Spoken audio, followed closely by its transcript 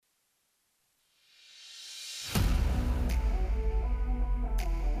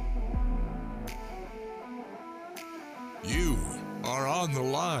On the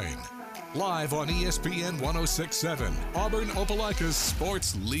Line. Live on ESPN 1067, Auburn Opelika's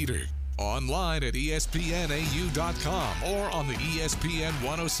sports leader. Online at espnau.com or on the ESPN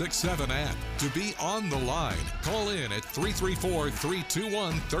 1067 app. To be on the line, call in at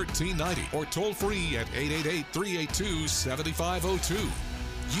 334-321-1390 or toll free at 888-382-7502.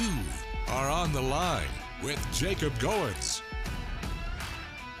 You are on the line with Jacob Goins.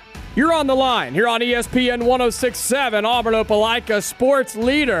 You're on the line here on ESPN 1067, Auburn Opelika sports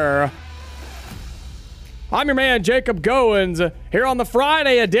leader. I'm your man, Jacob Goins, here on the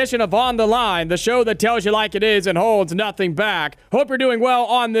Friday edition of On the Line, the show that tells you like it is and holds nothing back. Hope you're doing well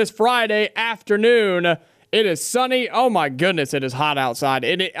on this Friday afternoon. It is sunny. Oh, my goodness, it is hot outside.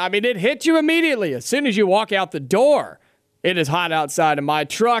 It hits you immediately as soon as you walk out the door. It is hot outside in my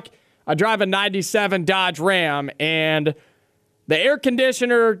truck. I drive a 97 Dodge Ram, and the air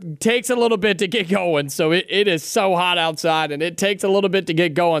conditioner takes a little bit to get going. So it is so hot outside, and it takes a little bit to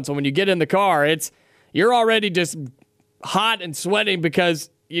get going. So when you get in the car, you're already just hot and sweating because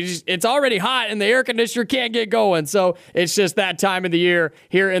it's already hot and the air conditioner can't get going. So it's just that time of the year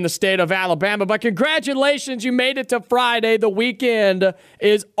here in the state of Alabama. But congratulations, you made it to Friday. The weekend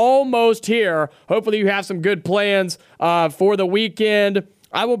is almost here. Hopefully you have some good plans for the weekend.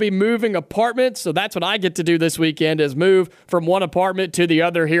 I will be moving apartments, so that's what I get to do this weekend is move from one apartment to the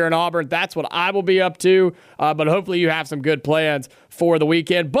other here in Auburn. That's what I will be up to, but hopefully you have some good plans for the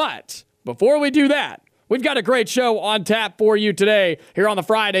weekend. But before we do that, we've got a great show on tap for you today here on the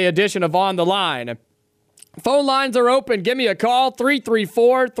Friday edition of On the Line. Phone lines are open. Give me a call,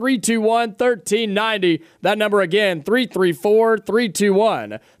 334-321-1390. That number again,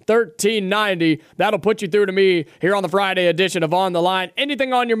 334-321-1390. That'll put you through to me here on the Friday edition of On the Line.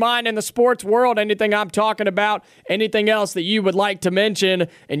 Anything on your mind in the sports world, anything I'm talking about, anything else that you would like to mention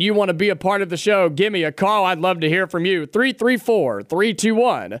and you want to be a part of the show, give me a call. I'd love to hear from you.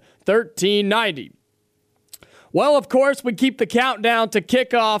 334-321-1390. Well, of course, we keep the countdown to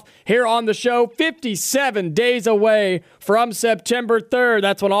kickoff here on the show. 57 days away from September 3rd.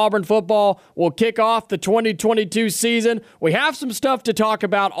 That's when Auburn football will kick off the 2022 season. We have some stuff to talk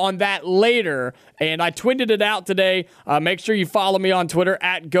about on that later, and I tweeted it out today. Make sure you follow me on Twitter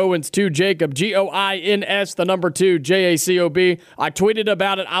at Goins2Jacob, Goins, the number 2, Jacob. I tweeted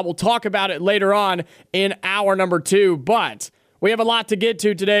about it. I will talk about it later on in hour number 2, but we have a lot to get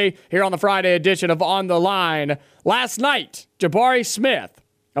to today here on the Friday edition of On the Line. Last night, Jabari Smith,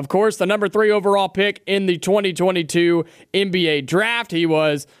 of course, the number 3 overall pick in the 2022 NBA draft. He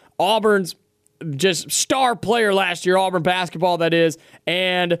was Auburn's just star player last year, Auburn basketball, that is.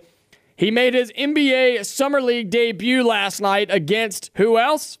 And he made his NBA Summer League debut last night against who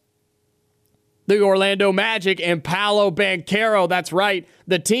else? The Orlando Magic and Paolo Banchero. That's right,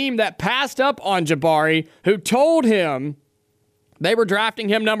 the team that passed up on Jabari, who told him they were drafting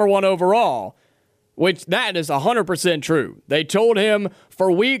him number 1 overall, which that is 100% true. They told him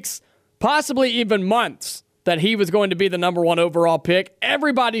for weeks, possibly even months, that he was going to be the number 1 overall pick.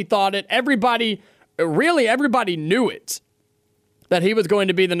 Everybody thought it. Everybody knew it, that he was going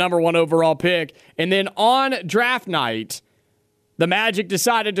to be the number 1 overall pick. And then on draft night, the Magic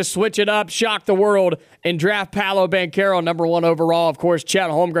decided to switch it up, shock the world, and draft Paolo Banchero number 1 overall. Of course, Chet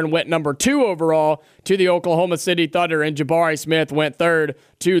Holmgren went number 2 overall to the Oklahoma City Thunder, and Jabari Smith went 3rd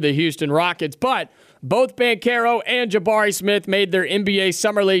to the Houston Rockets. But both Banchero and Jabari Smith made their NBA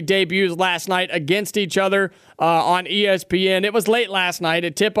Summer League debuts last night against each other on ESPN. It was late last night.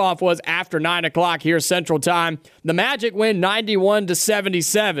 A tip-off was after 9 o'clock here Central Time. The Magic win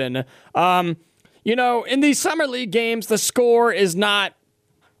 91-77. In these Summer League games, the score is not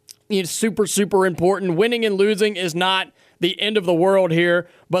super, super important. Winning and losing is not the end of the world here.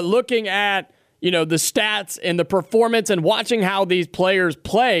 But looking at, the stats and the performance and watching how these players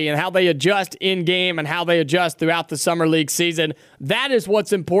play and how they adjust in-game and how they adjust throughout the Summer League season, that is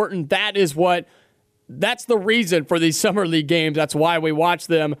what's important. That's the reason for these Summer League games. That's why we watch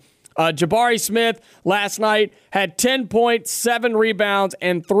them. Jabari Smith last night had 10 points, 7 rebounds,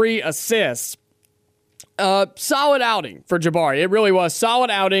 and 3 assists. Solid outing for Jabari. It really was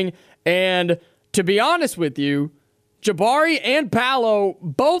solid outing. And to be honest with you, Jabari and Paolo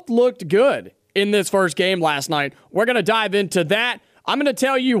both looked good in this first game last night. We're going to dive into that. I'm going to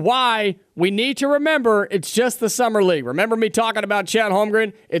tell you why we need to remember it's just the Summer League. Remember me talking about Chet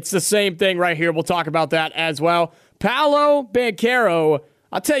Holmgren? It's the same thing right here. We'll talk about that as well. Paolo Banchero,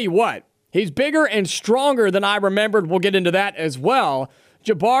 I'll tell you what, he's bigger and stronger than I remembered. We'll get into that as well.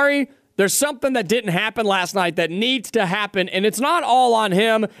 Jabari, There's something that didn't happen last night that needs to happen, and it's not all on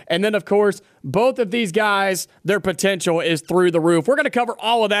him. And then, of course, both of these guys, their potential is through the roof. We're going to cover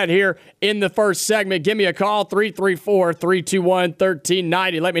all of that here in the first segment. Give me a call,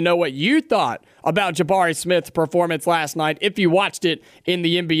 334-321-1390. Let me know what you thought about Jabari Smith's performance last night, if you watched it in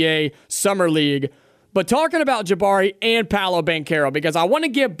the NBA Summer League. But talking about Jabari and Paolo Banchero, because I want to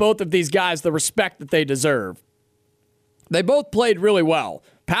give both of these guys the respect that they deserve. They both played really well.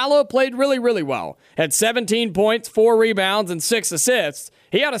 Paolo played really, really well. Had 17 points, 4 rebounds, and 6 assists.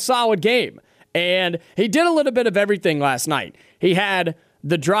 He had a solid game. And he did a little bit of everything last night. He had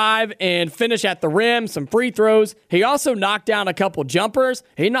the drive and finish at the rim, some free throws. He also knocked down a couple jumpers.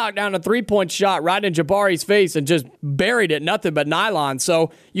 He knocked down a three-point shot right in Jabari's face and just buried it, nothing but nylon.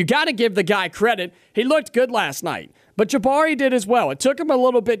 So you got to give the guy credit. He looked good last night. But Jabari did as well. It took him a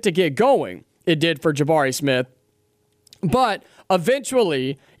little bit to get going. It did for Jabari Smith. But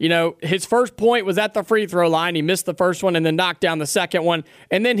eventually, his first point was at the free throw line. He missed the first one and then knocked down the second one.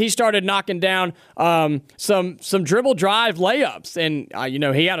 And then he started knocking down some dribble drive layups. And,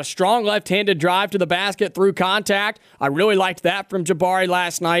 he had a strong left-handed drive to the basket through contact. I really liked that from Jabari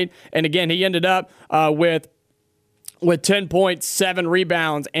last night. And, again, he ended up with 10 points, 7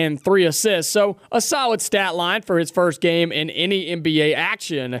 rebounds, and 3 assists. So a solid stat line for his first game in any NBA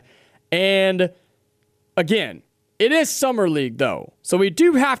action. And, again, it is Summer League, though, so we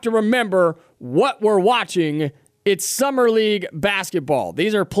do have to remember what we're watching. It's Summer League basketball.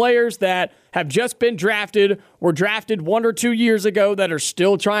 These are players that have just been drafted, were drafted 1 or 2 years ago, that are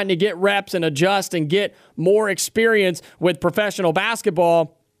still trying to get reps and adjust and get more experience with professional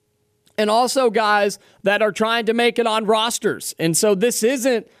basketball, and also guys that are trying to make it on rosters. And so this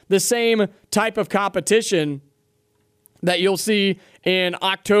isn't the same type of competition that you'll see in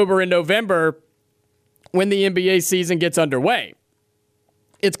October and November when the NBA season gets underway.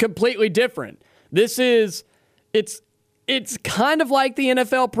 It's completely different. It's kind of like the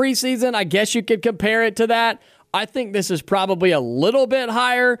NFL preseason. I guess you could compare it to that. I think this is probably a little bit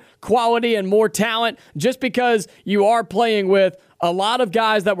higher quality and more talent just because you are playing with a lot of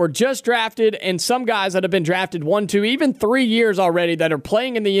guys that were just drafted and some guys that have been drafted 1, 2, even 3 years already that are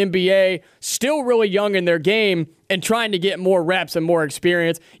playing in the NBA, still really young in their game and trying to get more reps and more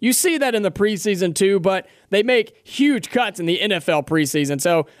experience. You see that in the preseason too, but they make huge cuts in the NFL preseason.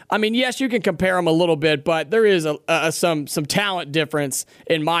 So, yes, you can compare them a little bit, but there is some talent difference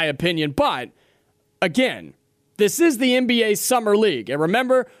in my opinion. But, again, this is the NBA Summer League. And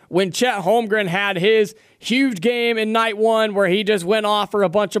remember when Chet Holmgren had his huge game in night 1 where he just went off for a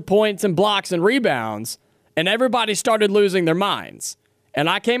bunch of points and blocks and rebounds, and everybody started losing their minds. And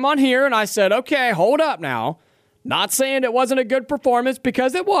I came on here and I said, okay, hold up now. Not saying it wasn't a good performance,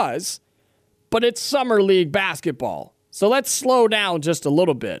 because it was, but it's Summer League basketball. So let's slow down just a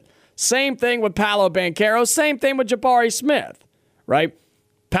little bit. Same thing with Paolo Banchero. Same thing with Jabari Smith, right?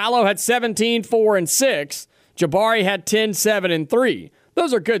 Paolo had 17, 4, and 6. Jabari had 10, 7, and 3.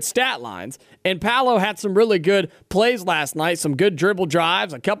 Those are good stat lines. And Paolo had some really good plays last night, some good dribble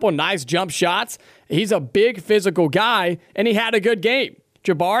drives, a couple of nice jump shots. He's a big physical guy, and he had a good game.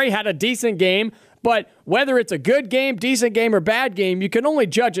 Jabari had a decent game, but whether it's a good game, decent game, or bad game, you can only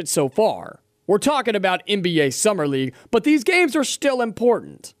judge it so far. We're talking about NBA Summer League, but these games are still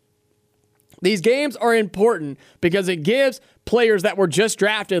important. These games are important because it gives players that were just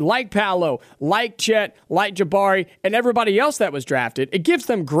drafted, like Paolo, like Chet, like Jabari, and everybody else that was drafted, it gives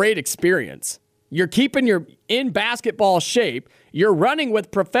them great experience. You're keeping your in basketball shape. You're running with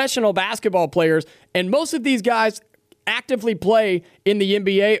professional basketball players, and most of these guys actively play in the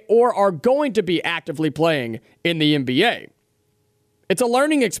NBA or are going to be actively playing in the NBA. It's a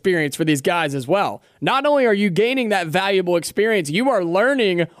learning experience for these guys as well. Not only are you gaining that valuable experience, you are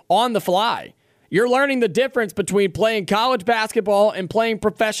learning on the fly. You're learning the difference between playing college basketball and playing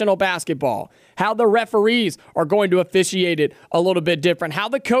professional basketball. How the referees are going to officiate it a little bit different. How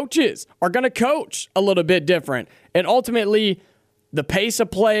the coaches are going to coach a little bit different. And ultimately, the pace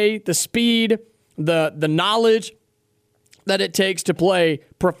of play, the speed, the knowledge that it takes to play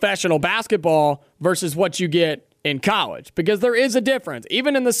professional basketball versus what you get in college. Because there is a difference.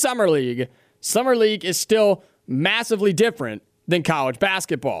 Even in the Summer League is still massively different than college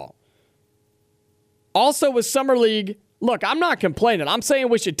basketball. Also with Summer League, look, I'm not complaining. I'm saying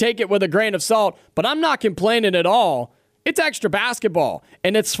we should take it with a grain of salt, but I'm not complaining at all. It's extra basketball,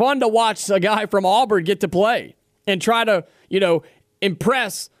 and it's fun to watch a guy from Auburn get to play and try to,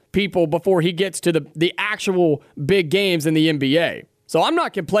 impress people before he gets to the actual big games in the NBA. So I'm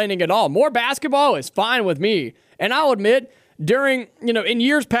not complaining at all. More basketball is fine with me. And I'll admit, during, in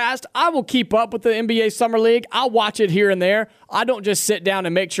years past, I will keep up with the NBA Summer League. I'll watch it here and there. I don't just sit down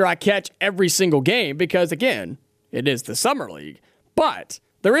and make sure I catch every single game because, again, it is the Summer League. But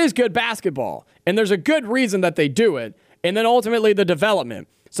there is good basketball, and there's a good reason that they do it, and then ultimately the development.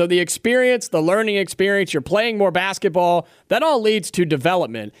 So the experience, the learning experience, you're playing more basketball, that all leads to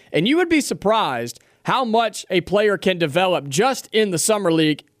development. And you would be surprised how much a player can develop just in the Summer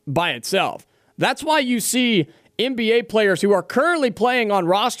League by itself. That's why you see NBA players who are currently playing on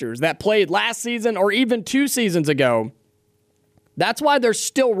rosters that played last season or even 2 seasons ago. That's why they're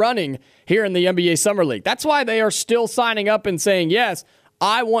still running here in the NBA Summer League. That's why they are still signing up and saying, yes,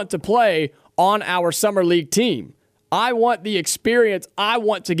 I want to play on our Summer League team. I want the experience. I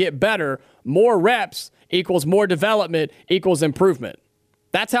want to get better. More reps equals more development equals improvement.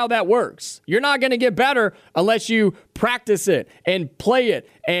 That's how that works. You're not going to get better unless you practice it and play it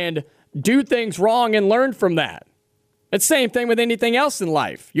and do things wrong and learn from that. It's the same thing with anything else in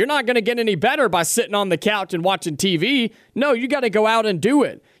life. You're not going to get any better by sitting on the couch and watching TV. No, you got to go out and do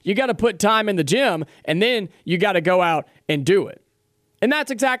it. You got to put time in the gym, and then you got to go out and do it. And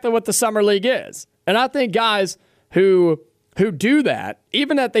that's exactly what the Summer League is. And I think guys who do that,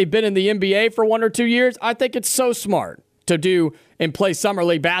 even that they've been in the NBA for 1 or 2 years, I think it's so smart to do and play Summer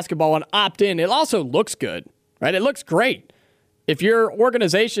League basketball and opt in. It also looks good, right? It looks great. If your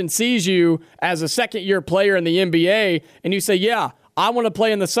organization sees you as a second-year player in the NBA and you say, yeah, I want to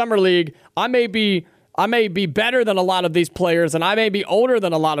play in the Summer League, I may be better than a lot of these players and I may be older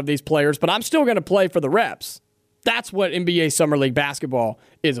than a lot of these players, but I'm still going to play for the reps. That's what NBA Summer League basketball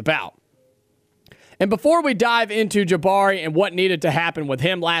is about. And before we dive into Jabari and what needed to happen with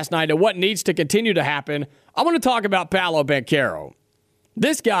him last night and what needs to continue to happen, I want to talk about Paolo Banchero.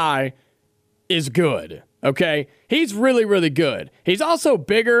 This guy is good, okay? He's really, really good. He's also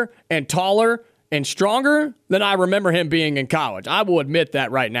bigger and taller and stronger than I remember him being in college. I will admit that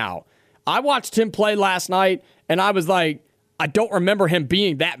right now. I watched him play last night, and I was like, I don't remember him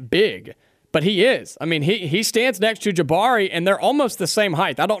being that big. But he is. I mean, he stands next to Jabari, and they're almost the same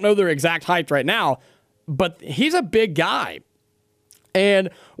height. I don't know their exact height right now, but he's a big guy. And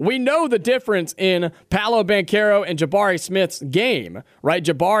we know the difference in Paolo Banchero and Jabari Smith's game, right?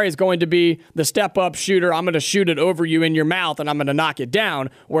 Jabari is going to be the step-up shooter. I'm going to shoot it over you in your mouth, and I'm going to knock it down,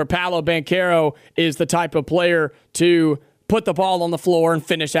 where Paolo Banchero is the type of player to put the ball on the floor and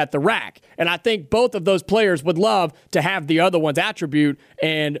finish at the rack. And I think both of those players would love to have the other one's attribute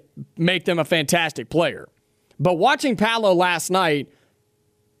and make them a fantastic player. But watching Paolo last night,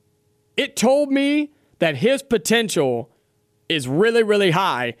 it told me that his potential is really, really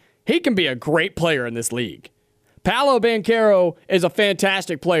high. He can be a great player in this league. Paolo Banchero is a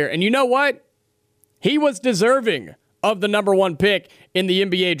fantastic player. And you know what? He was deserving of the number 1 pick in the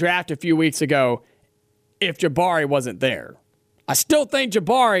NBA draft a few weeks ago if Jabari wasn't there. I still think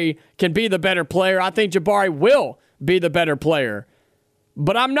Jabari can be the better player. I think Jabari will be the better player.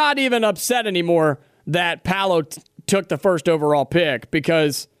 But I'm not even upset anymore that Paolo took the first overall pick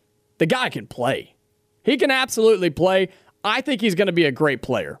because the guy can play. He can absolutely play. I think he's going to be a great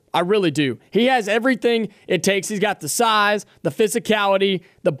player. I really do. He has everything it takes. He's got the size, the physicality,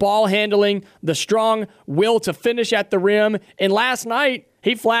 the ball handling, the strong will to finish at the rim. And last night,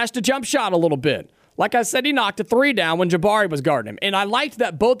 he flashed a jump shot a little bit. Like I said, he knocked a 3 down when Jabari was guarding him. And I liked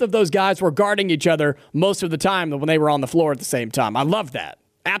that both of those guys were guarding each other most of the time when they were on the floor at the same time. I love that.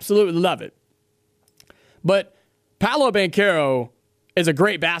 Absolutely love it. But Paolo Banchero is a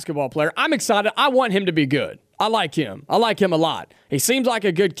great basketball player. I'm excited. I want him to be good. I like him. I like him a lot. He seems like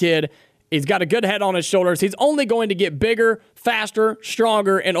a good kid. He's got a good head on his shoulders. He's only going to get bigger, faster,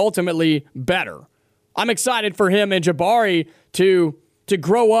 stronger, and ultimately better. I'm excited for him and Jabari to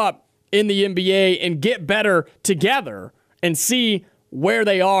grow up in the NBA and get better together and see where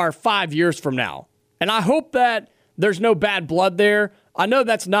they are 5 years from now. And I hope that there's no bad blood there. I know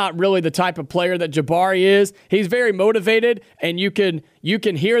that's not really the type of player that Jabari is. He's very motivated, and you can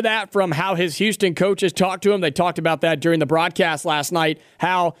hear that from how his Houston coaches talked to him. They talked about that during the broadcast last night,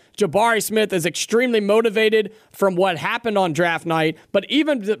 how Jabari Smith is extremely motivated from what happened on draft night. But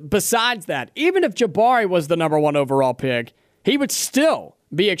even besides that, even if Jabari was the number 1 overall pick, he would still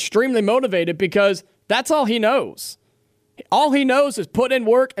be extremely motivated because that's all he knows. All he knows is put in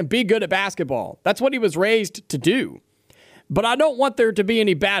work and be good at basketball. That's what he was raised to do. But I don't want there to be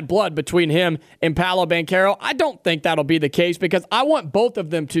any bad blood between him and Paolo Banchero. I don't think that'll be the case because I want both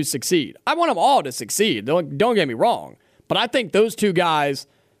of them to succeed. I want them all to succeed. Don't get me wrong. But I think those two guys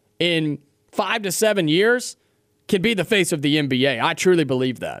in 5 to 7 years can be the face of the NBA. I truly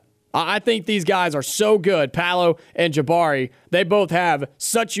believe that. I think these guys are so good, Paolo and Jabari. They both have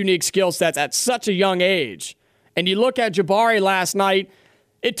such unique skill sets at such a young age. And you look at Jabari last night,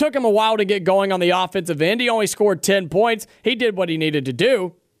 it took him a while to get going on the offensive end. He only scored 10 points. He did what he needed to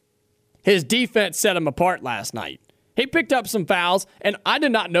do. His defense set him apart last night. He picked up some fouls, and I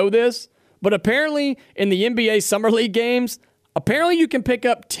did not know this, but apparently in the NBA Summer League games, apparently you can pick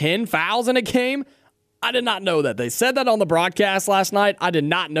up 10 fouls in a game. I did not know that. They said that on the broadcast last night. I did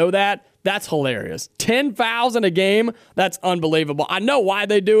not know that. That's hilarious. 10 fouls in a game? That's unbelievable. I know why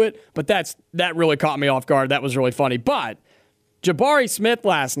they do it, but that really caught me off guard. That was really funny. But Jabari Smith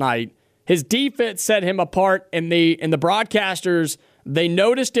last night, his defense set him apart, and the broadcasters, they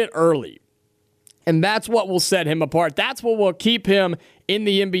noticed it early. And that's what will set him apart. That's what will keep him in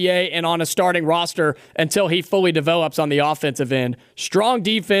the NBA and on a starting roster until he fully develops on the offensive end. Strong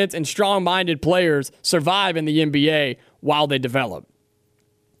defense and strong-minded players survive in the NBA while they develop.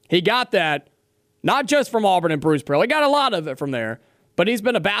 He got that not just from Auburn and Bruce Pearl. He got a lot of it from there, but he's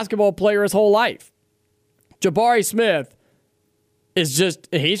been a basketball player his whole life. Jabari Smith he's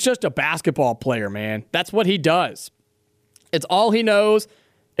just a basketball player, man. That's what he does. It's all he knows.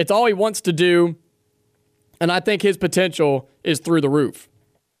 It's all he wants to do. And I think his potential is through the roof.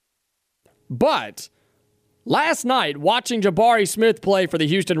 But last night, watching Jabari Smith play for the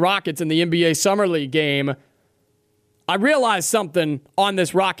Houston Rockets in the NBA Summer League game, I realized something on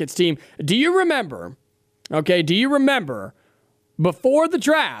this Rockets team. Do you remember before the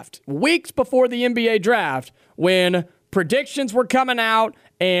draft, weeks before the NBA draft, when predictions were coming out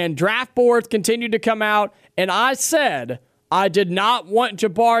and draft boards continued to come out, and I said I did not want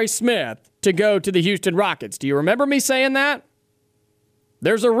Jabari Smith to go to the Houston Rockets? Do you remember me saying that?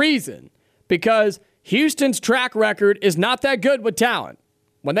 There's a reason. Because Houston's track record is not that good with talent.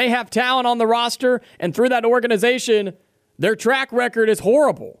 When they have talent on the roster and through that organization, their track record is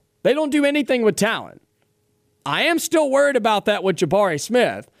horrible. They don't do anything with talent. I am still worried about that with Jabari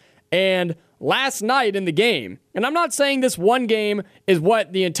Smith. And last night in the game, and I'm not saying this one game is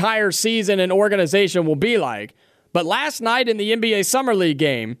what the entire season and organization will be like, but last night in the NBA Summer League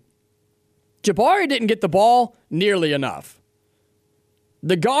game, Jabari didn't get the ball nearly enough.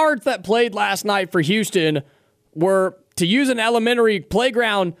 The guards that played last night for Houston were, to use an elementary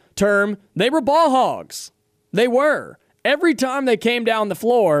playground term, they were ball hogs. They were. Every time they came down the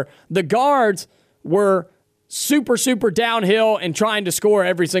floor, the guards were super, super downhill and trying to score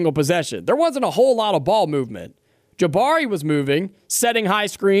every single possession. There wasn't a whole lot of ball movement. Jabari was moving, setting high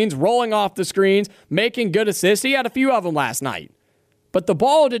screens, rolling off the screens, making good assists. He had a few of them last night. But the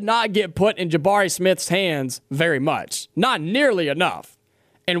ball did not get put in Jabari Smith's hands very much. Not nearly enough.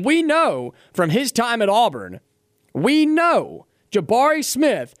 And we know from his time at Auburn, we know Jabari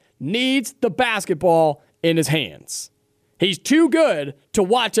Smith needs the basketball in his hands. He's too good to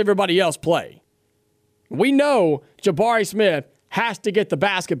watch everybody else play. We know Jabari Smith has to get the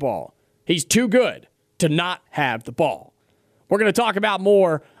basketball. He's too good to not have the ball. We're going to talk about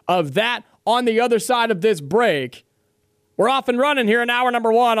more of that on the other side of this break. We're off and running here in hour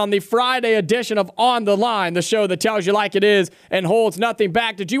number one on the Friday edition of On the Line, the show that tells you like it is and holds nothing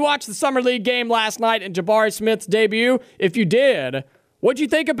back. Did you watch the Summer League game last night and Jabari Smith's debut? If you did, what'd you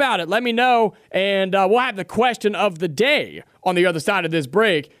think about it? Let me know, and we'll have the question of the day on the other side of this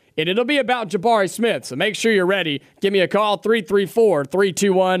break, and it'll be about Jabari Smith, so make sure you're ready. Give me a call,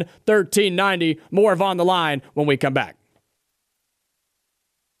 334-321-1390. More of On the Line when we come back.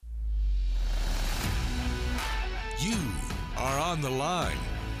 You are On the Line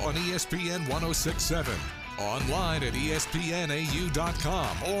on ESPN 1067, online at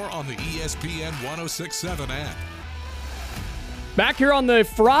espnau.com, or on the ESPN 1067 app. Back here on the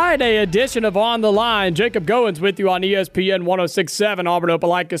Friday edition of On the Line, Jacob Goins with you on ESPN 1067, Auburn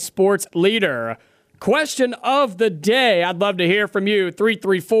Opelika's sports leader. Question of the day, I'd love to hear from you,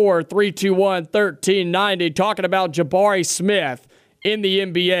 334-321-1390, talking about Jabari Smith in the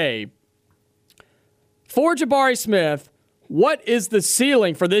NBA. For Jabari Smith, what is the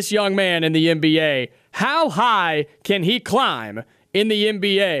ceiling for this young man in the NBA? How high can he climb in the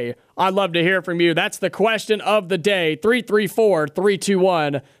NBA? I'd love to hear from you. That's the question of the day.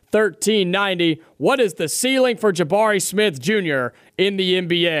 334-321-1390. What is the ceiling for Jabari Smith Jr. in the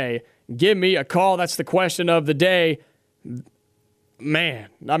NBA? Give me a call. That's the question of the day. Man,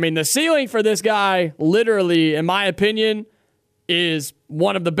 I mean, the ceiling for this guy, literally, in my opinion, is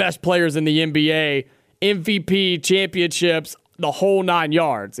one of the best players in the NBA. MVP, championships, the whole 9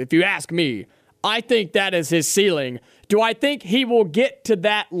 yards. If you ask me, I think that is his ceiling. Do I think he will get to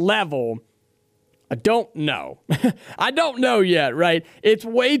that level? I don't know. I don't know yet, right? It's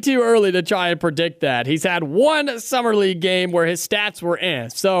way too early to try and predict that. He's had one Summer League game where his stats were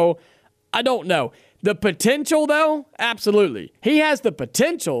so I don't know. The potential, though, absolutely. He has the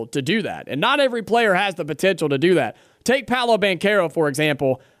potential to do that, and not every player has the potential to do that. Take Paolo Banchero, for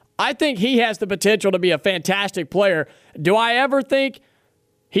example. I think he has the potential to be a fantastic player. Do I think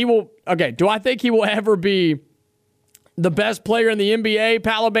he will ever be the best player in the NBA,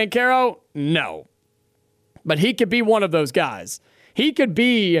 Paolo Banchero? No. But he could be one of those guys. He could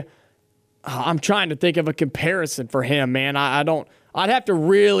be, I'm trying to think of a comparison for him, man. I'd have to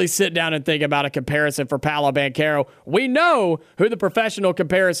really sit down and think about a comparison for Paolo Banchero. We know who the professional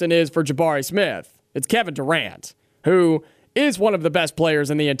comparison is for Jabari Smith. It's Kevin Durant, who is one of the best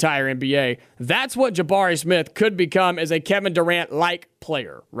players in the entire NBA. That's what Jabari Smith could become, as a Kevin Durant-like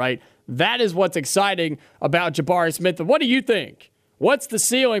player, right? That is what's exciting about Jabari Smith. But what do you think? What's the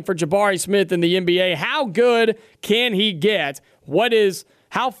ceiling for Jabari Smith in the NBA? How good can he get?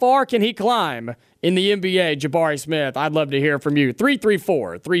 How far can he climb in the NBA, Jabari Smith? I'd love to hear from you.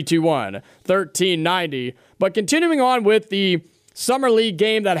 334-321-1390. But continuing on with the Summer League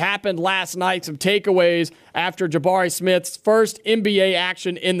game that happened last night, some takeaways after Jabari Smith's first NBA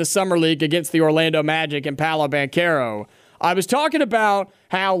action in the Summer League against the Orlando Magic and Paolo Banchero. I was talking about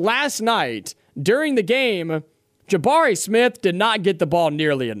how last night, during the game, Jabari Smith did not get the ball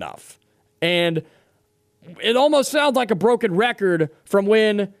nearly enough. And it almost sounds like a broken record from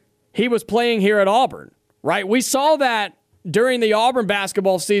when he was playing here at Auburn, right? We saw that during the Auburn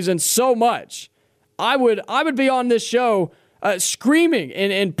basketball season so much. I would be on this show screaming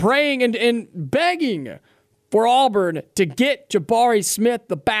and praying and begging for Auburn to get Jabari Smith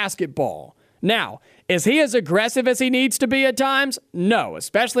the basketball. Now, is he as aggressive as he needs to be at times? No,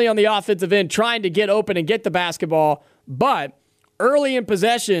 especially on the offensive end, trying to get open and get the basketball. But early in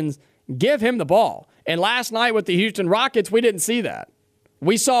possessions, give him the ball. And last night with the Houston Rockets, we didn't see that.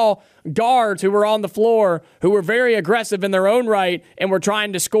 We saw guards who were on the floor who were very aggressive in their own right and were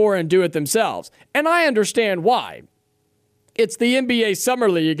trying to score and do it themselves. And I understand why. It's the NBA Summer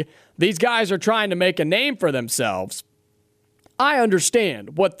League. These guys are trying to make a name for themselves. I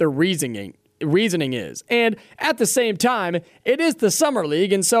understand what their reasoning is. And at the same time, it is the Summer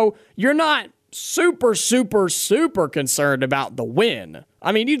League, and so you're not super concerned about the win.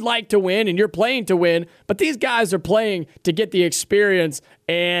 I mean, you'd like to win, and you're playing to win, but these guys are playing to get the experience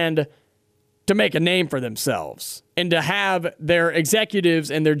and to make a name for themselves, and to have their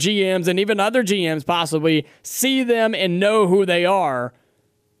executives and their GMs and even other GMs possibly see them and know who they are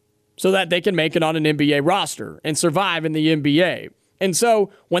so that they can make it on an NBA roster and survive in the NBA. And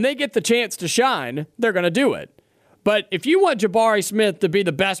so when they get the chance to shine, they're going to do it. But if you want Jabari Smith to be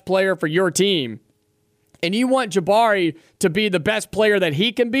the best player for your team, and you want Jabari to be the best player that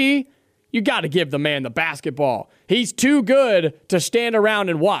he can be, you got to give the man the basketball. He's too good to stand around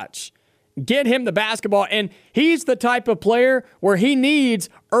and watch. Get him the basketball, and he's the type of player where he needs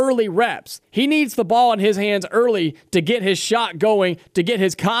early reps. He needs the ball in his hands early to get his shot going, to get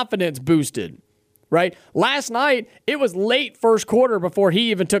his confidence boosted, right? Last night, it was late first quarter before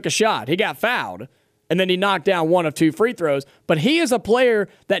he even took a shot. He got fouled, and then he knocked down one of two free throws. But he is a player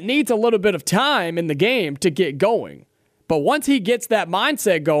that needs a little bit of time in the game to get going. But once he gets that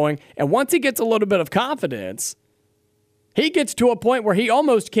mindset going, and once he gets a little bit of confidence, he gets to a point where he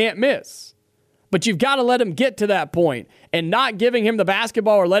almost can't miss. But you've got to let him get to that point, and not giving him the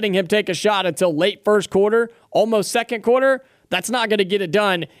basketball or letting him take a shot until late first quarter, almost second quarter, that's not going to get it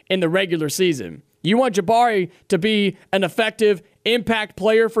done in the regular season. You want Jabari to be an effective impact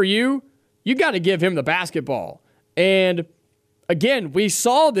player for you, you got to give him the basketball. And again, we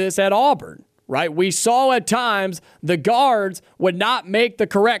saw this at Auburn, right? We saw at times the guards would not make the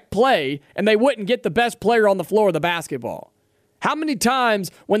correct play, and they wouldn't get the best player on the floor the basketball. How many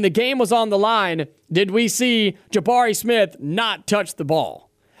times when the game was on the line did we see Jabari Smith not touch the ball?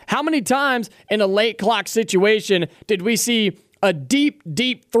 How many times in a late clock situation did we see a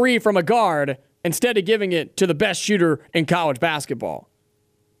deep three from a guard instead of giving it to the best shooter in college basketball?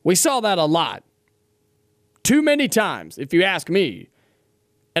 We saw that a lot. Too many times, if you ask me.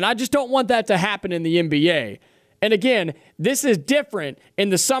 And I just don't want that to happen in the NBA. And again, this is different in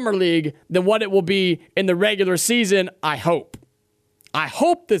the Summer League than what it will be in the regular season, I hope. I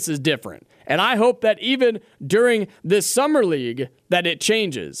hope this is different. And I hope that even during this Summer League, that it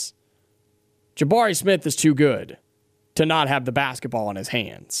changes. Jabari Smith is too good to not have the basketball in his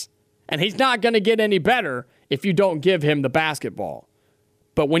hands. And he's not going to get any better if you don't give him the basketball.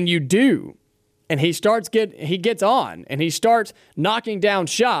 But when you do, and he gets on, and he starts knocking down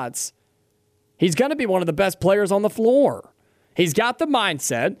shots, he's going to be one of the best players on the floor. He's got the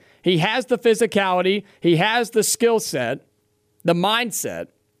mindset. He has the physicality. He has the skill set, the mindset.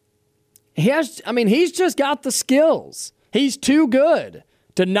 He's just got the skills. He's too good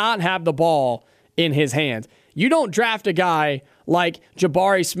to not have the ball in his hands. You don't draft a guy like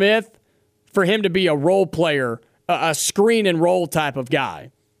Jabari Smith for him to be a role player, a screen and roll type of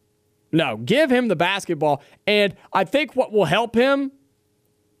guy. No, give him the basketball. And I think what will help him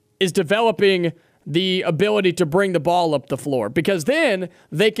is developing the ability to bring the ball up the floor, because then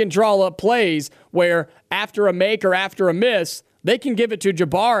they can draw up plays where after a make or after a miss, they can give it to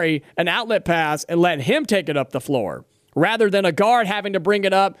Jabari, an outlet pass, and let him take it up the floor, rather than a guard having to bring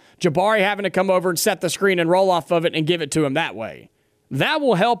it up, Jabari having to come over and set the screen and roll off of it and give it to him that way. That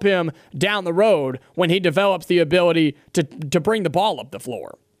will help him down the road when he develops the ability to bring the ball up the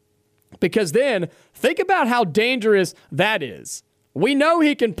floor. Because then, think about how dangerous that is. We know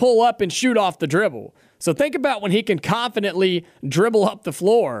he can pull up and shoot off the dribble. So think about when he can confidently dribble up the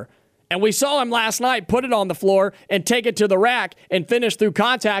floor. And we saw him last night put it on the floor and take it to the rack and finish through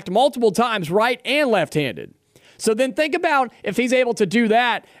contact multiple times, right and left-handed. So then think about if he's able to do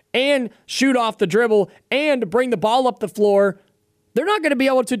that and shoot off the dribble and bring the ball up the floor. They're not going to be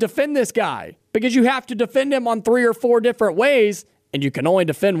able to defend this guy because you have to defend him on 3 or 4 different ways, and you can only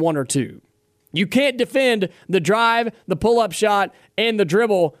defend 1 or 2. You can't defend the drive, the pull-up shot, and the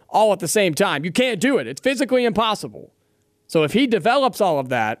dribble all at the same time. You can't do it. It's physically impossible. So if he develops all of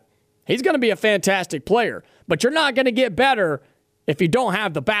that, he's going to be a fantastic player. But you're not going to get better if you don't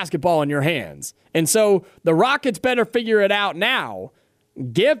have the basketball in your hands. And so the Rockets better figure it out now.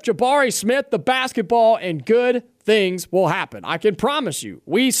 Give Jabari Smith the basketball and good things will happen. I can promise you.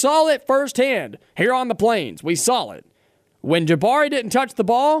 We saw it firsthand here on the Plains. We saw it. When Jabari didn't touch the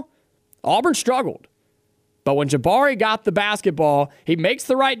ball, Auburn struggled. But when Jabari got the basketball, he makes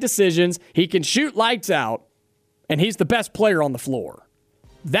the right decisions, he can shoot lights out, and he's the best player on the floor.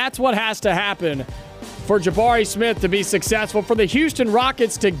 That's what has to happen for Jabari Smith to be successful, for the Houston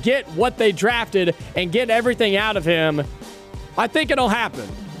Rockets to get what they drafted and get everything out of him. I think it'll happen,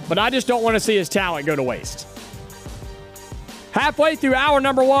 but I just don't want to see his talent go to waste. Halfway through hour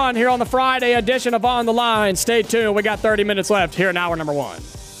number 1 here on the Friday edition of On the Line. Stay tuned. We got 30 minutes left here in hour number 1.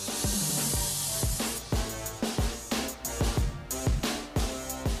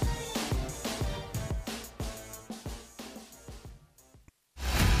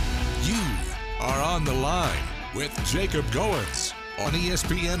 On the Line with Jacob Goins on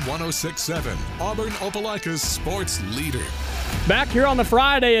ESPN 106.7, Auburn Opelika's sports leader. Back here on the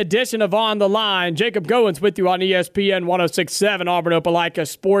Friday edition of On the Line, Jacob Goins with you on ESPN 106.7, Auburn Opelika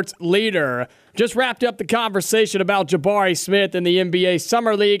sports leader. Just wrapped up the conversation about Jabari Smith in the NBA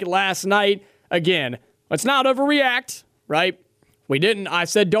Summer League last night. Again, let's not overreact, right? I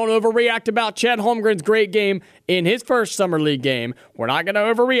said don't overreact about Chet Holmgren's great game in his first Summer League game. We're not going to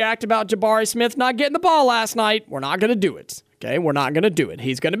overreact about Jabari Smith not getting the ball last night. We're not going to do it. Okay, we're not going to do it.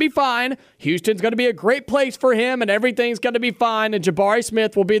 He's going to be fine. Houston's going to be a great place for him, and everything's going to be fine, and Jabari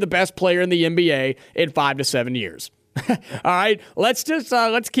Smith will be the best player in the NBA in 5 to 7 years. All right, let's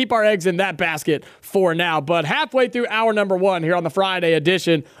keep our eggs in that basket for now. But halfway through hour number 1 here on the Friday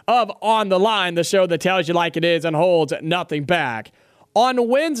edition of On the Line, the show that tells you like it is and holds nothing back. On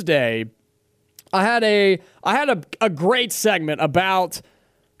Wednesday, I had a great segment about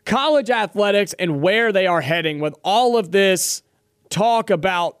college athletics and where they are heading with all of this talk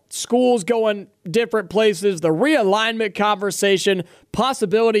about schools going different places, the realignment conversation,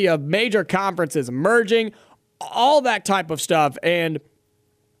 possibility of major conferences merging, all that type of stuff. And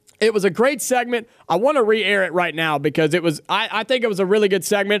it was a great segment. I want to re-air it right now because I think it was a really good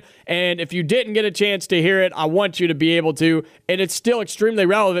segment. And if you didn't get a chance to hear it, I want you to be able to. And it's still extremely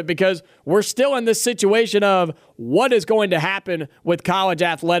relevant because we're still in this situation of what is going to happen with college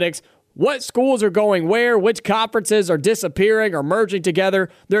athletics, what schools are going where, which conferences are disappearing or merging together.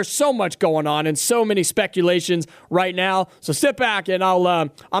 There's so much going on and so many speculations right now. So sit back and I'm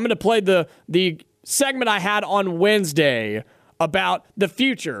going to play the segment I had on Wednesday about the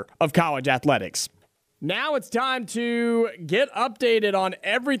future of college athletics. Now it's time to get updated on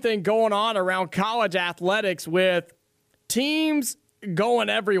everything going on around college athletics with teams going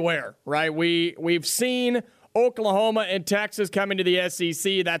everywhere, right? We've seen Oklahoma and Texas coming to the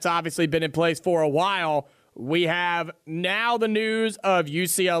SEC. That's obviously been in place for a while. We have now the news of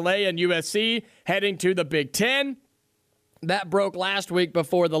UCLA and USC heading to the Big Ten. That broke last week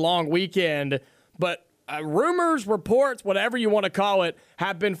before the long weekend, but rumors, reports, whatever you want to call it,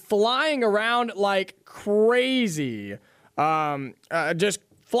 have been flying around like crazy. Just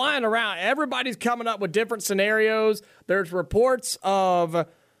flying around. Everybody's coming up with different scenarios. There's reports of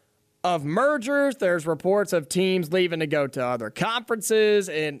mergers. There's reports of teams leaving to go to other conferences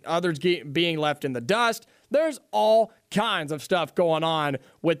and others being left in the dust. There's all kinds of stuff going on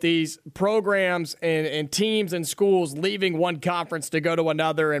with these programs and teams and schools leaving one conference to go to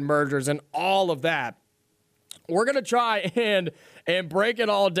another and mergers and all of that. We're going to try and break it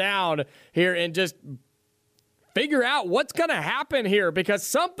all down here and just figure out what's going to happen here, because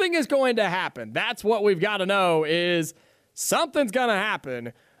something is going to happen. That's what we've got to know, is something's going to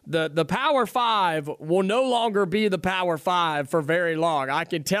happen. The Power Five will no longer be the Power Five for very long. I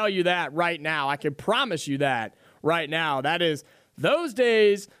can tell you that right now. I can promise you that right now. That is, those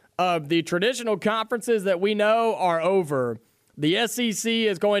days of the traditional conferences that we know are over. The SEC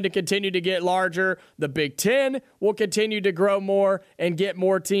is going to continue to get larger. The Big Ten will continue to grow more and get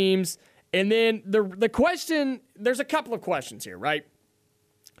more teams. And then the question, there's a couple of questions here, right?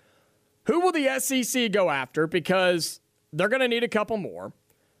 Who will the SEC go after? Because they're going to need a couple more.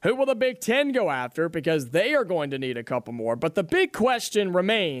 Who will the Big Ten go after? Because they are going to need a couple more. But the big question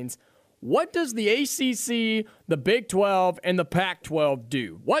remains, what does the ACC, the Big 12, and the Pac-12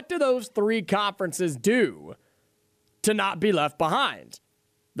 do? What do those three conferences do to not be left behind?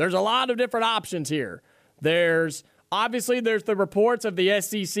 There's a lot of different options here. Obviously, there's the reports of the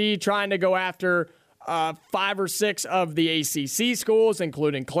SEC trying to go after 5 or 6 of the ACC schools,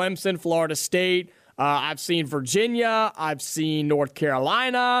 including Clemson, Florida State. I've seen Virginia. I've seen North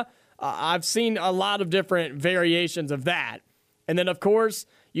Carolina. I've seen a lot of different variations of that. And then, of course,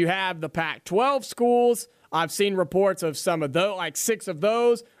 you have the Pac-12 schools. I've seen reports of some of those, like 6 of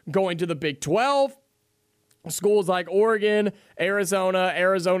those, going to the Big 12. Schools like Oregon,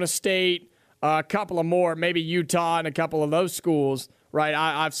 Arizona State, a couple of more, maybe Utah and a couple of those schools, right?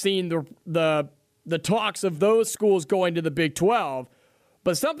 I've seen the talks of those schools going to the Big 12.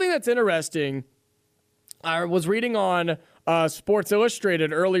 But something that's interesting, I was reading on Sports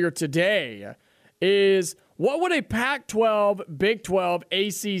Illustrated earlier today, is what would a Pac-12, Big 12,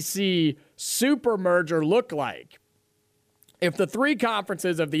 ACC super merger look like if the three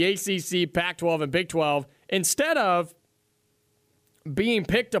conferences of the ACC, Pac-12, and Big 12, instead of being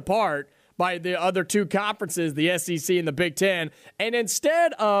picked apart by the other two conferences, the SEC and the Big Ten, and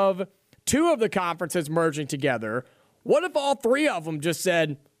instead of 2 of the conferences merging together, what if all 3 of them just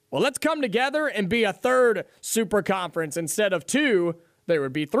said, well, let's come together and be a third super conference? Instead of 2, there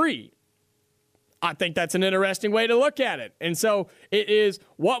would be 3. I think that's an interesting way to look at it. And so it is,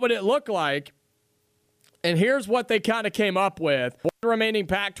 what would it look like? And here's what they kind of came up with. The remaining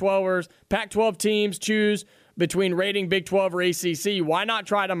Pac-12 teams choose between rating Big 12 or ACC. Why not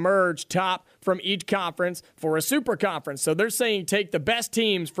try to merge top from each conference for a super conference? So they're saying take the best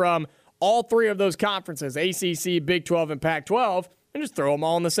teams from all 3 of those conferences, ACC, Big 12, and Pac-12, and just throw them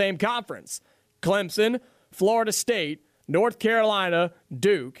all in the same conference. Clemson, Florida State, North Carolina,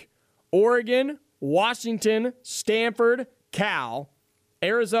 Duke, Oregon, Washington, Stanford, Cal,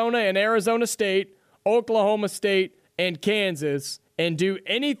 Arizona and Arizona State, Oklahoma State, and Kansas, and do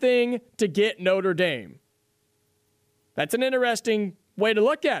anything to get Notre Dame. That's an interesting way to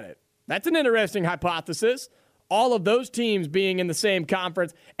look at it. That's an interesting hypothesis. All of those teams being in the same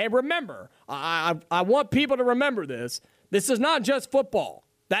conference. And remember, I want people to remember this. This is not just football.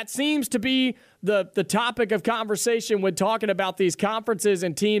 That seems to be the topic of conversation when talking about these conferences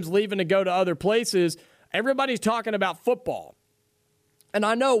and teams leaving to go to other places. Everybody's talking about football. And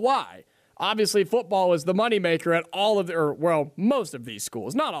I know why. Obviously, football is the moneymaker at most of these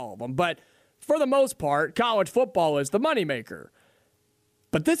schools. Not all of them, but for the most part, college football is the moneymaker.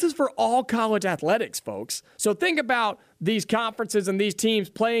 But this is for all college athletics, folks. So think about these conferences and these teams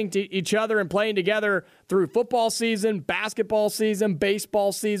playing to each other and playing together through football season, basketball season,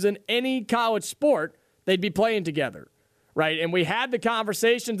 baseball season, any college sport, they'd be playing together, right? And we had the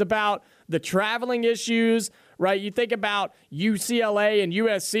conversations about the traveling issues, right? You think about UCLA and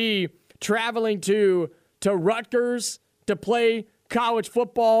USC traveling to Rutgers to play college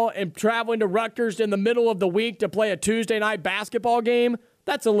football and traveling to Rutgers in the middle of the week to play a Tuesday night basketball game.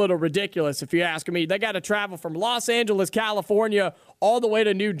 That's a little ridiculous if you ask me. They got to travel from Los Angeles, California, all the way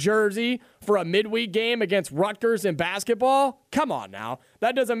to New Jersey for a midweek game against Rutgers in basketball? Come on now.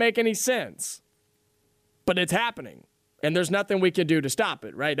 That doesn't make any sense. But it's happening, and there's nothing we can do to stop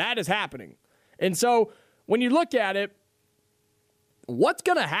it, right? That is happening. And so when you look at it, what's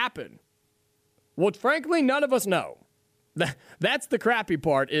going to happen? Well, frankly, none of us know. That's the crappy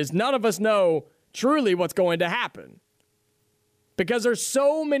part, is none of us know truly what's going to happen. Because there's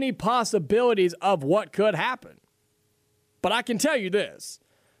so many possibilities of what could happen. But I can tell you this.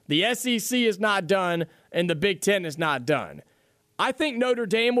 The SEC is not done, and the Big Ten is not done. I think Notre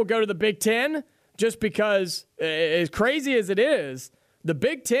Dame will go to the Big Ten just because, as crazy as it is, the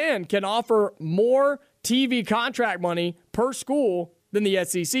Big Ten can offer more TV contract money per school than the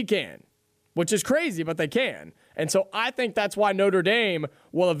SEC can. which is crazy, but they can. And so I think that's why Notre Dame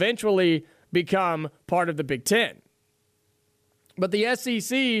will eventually become part of the Big Ten. But the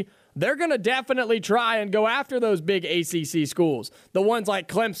SEC, they're going to definitely try and go after those big ACC schools. The ones like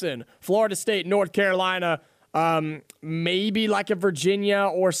Clemson, Florida State, North Carolina, maybe like a Virginia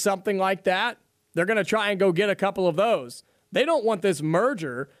or something like that. They're going to try and go get a couple of those. They don't want this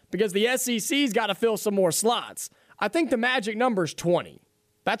merger because the SEC's got to fill some more slots. I think the magic number is 20.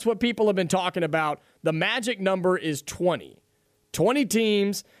 That's what people have been talking about. The magic number is 20. 20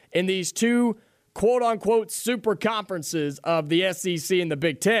 teams in these two quote-unquote super conferences of the SEC and the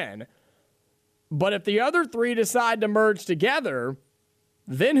Big Ten. But if the other three decide to merge together,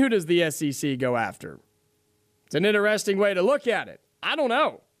 then who does the SEC go after? It's an interesting way to look at it. I don't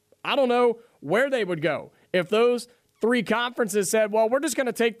know. I don't know where they would go. If those three conferences said, well, we're just going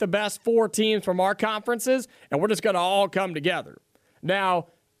to take the best four teams from our conferences and we're just going to all come together. Now,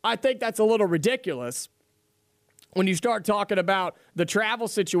 I think that's a little ridiculous when you start talking about the travel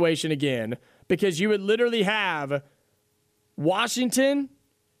situation again, because you would literally have Washington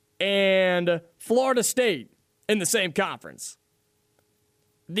and Florida State in the same conference.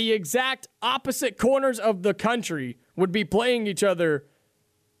 The exact opposite corners of the country would be playing each other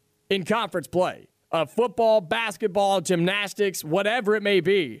in conference play. Football, basketball, gymnastics, whatever it may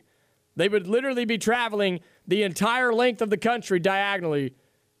be. They would literally be traveling the entire length of the country diagonally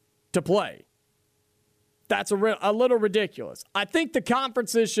to play. That's a little ridiculous. I think the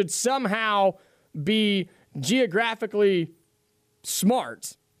conferences should somehow be geographically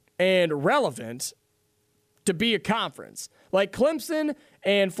smart and relevant to be a conference. Like Clemson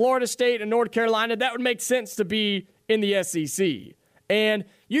and Florida State and North Carolina, that would make sense to be in the SEC. And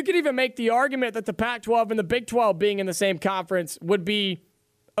you could even make the argument that the Pac-12 and the Big 12 being in the same conference would be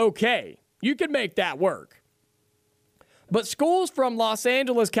okay. You could make that work. But schools from Los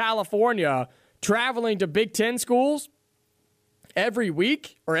Angeles, California, traveling to Big Ten schools every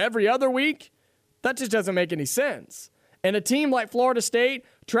week or every other week, that just doesn't make any sense. And a team like Florida State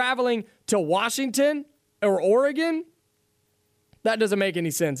traveling to Washington or Oregon, that doesn't make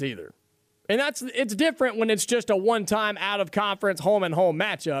any sense either. And it's different when it's just a one-time out-of-conference home-and-home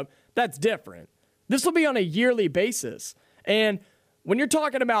matchup. That's different. This will be on a yearly basis. And when you're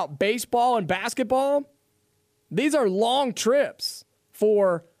talking about baseball and basketball, these are long trips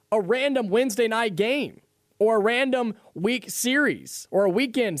for a random Wednesday night game or a random week series or a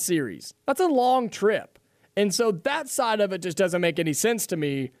weekend series. That's a long trip. And so that side of it just doesn't make any sense to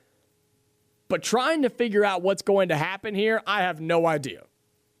me. But trying to figure out what's going to happen here, I have no idea.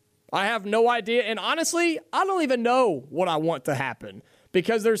 I have no idea. And honestly, I don't even know what I want to happen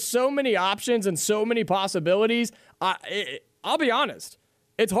because there's so many options and so many possibilities. I'll be honest.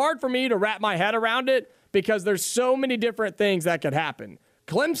 It's hard for me to wrap my head around it because there's so many different things that could happen.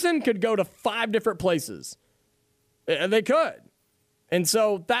 Clemson could go to 5 different places. They could. And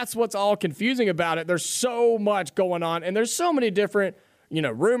so that's what's all confusing about it. There's so much going on, and there's so many different,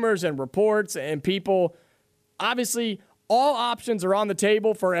 rumors and reports and people. Obviously, all options are on the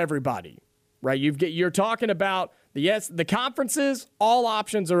table for everybody, right? You're talking about the conferences, all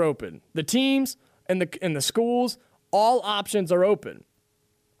options are open. The teams and the schools, all options are open.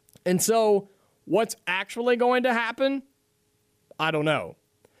 And so what's actually going to happen? I don't know.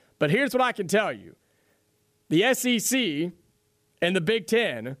 But here's what I can tell you. The SEC and the Big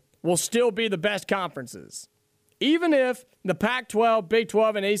Ten will still be the best conferences. Even if the Pac-12, Big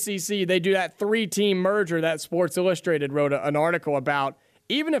 12, and ACC, they do that 3-team merger that Sports Illustrated wrote an article about,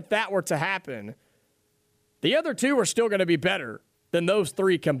 even if that were to happen, the other two are still going to be better than those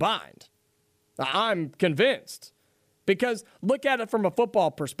 3 combined. I'm convinced. Because look at it from a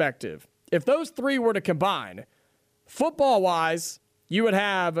football perspective. If those 3 were to combine, football-wise, you would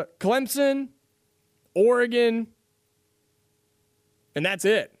have Clemson, Oregon, and that's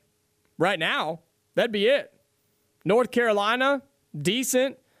it. Right now, that'd be it. North Carolina,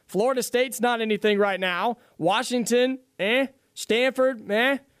 decent. Florida State's not anything right now. Washington,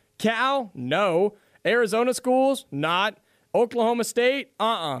 Stanford, Cal, no. Arizona schools, not. Oklahoma State,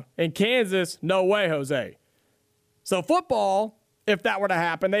 And Kansas, no way, Jose. So football, if that were to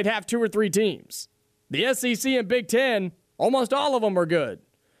happen, they'd have 2 or 3 teams. The SEC and Big Ten, almost all of them are good.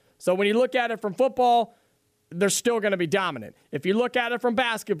 So when you look at it from football, they're still going to be dominant. If you look at it from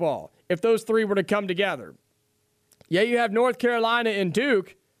basketball, if those 3 were to come together, you have North Carolina and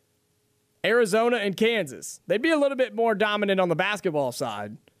Duke, Arizona and Kansas. They'd be a little bit more dominant on the basketball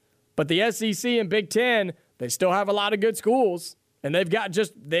side. But the SEC and Big Ten, they still have a lot of good schools, and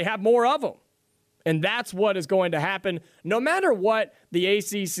they have more of them. And that's what is going to happen. No matter what the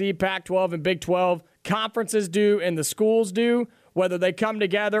ACC, Pac-12, and Big 12 conferences do and the schools do, whether they come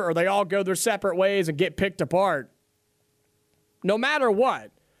together or they all go their separate ways and get picked apart, no matter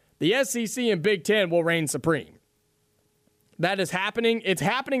what, the SEC and Big Ten will reign supreme. That is happening. It's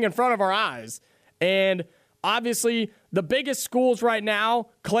happening in front of our eyes. And obviously, the biggest schools right now,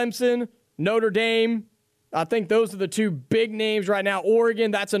 Clemson, Notre Dame, I think those are the two big names right now.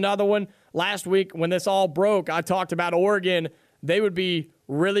 Oregon, that's another one. Last week, when this all broke, I talked about Oregon. They would be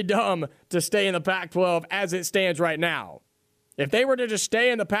really dumb to stay in the Pac-12 as it stands right now. If they were to just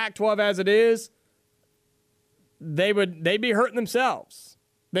stay in the Pac-12 as it is, they'd be hurting themselves.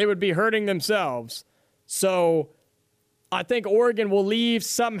 They would be hurting themselves. So I think Oregon will leave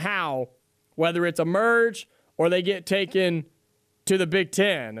somehow, whether it's a merge or they get taken to the Big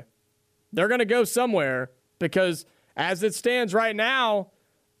Ten. They're going to go somewhere because as it stands right now,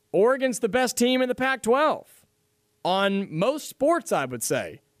 Oregon's the best team in the Pac-12 on most sports, I would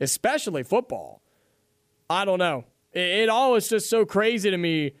say, especially football. I don't know. It all is just so crazy to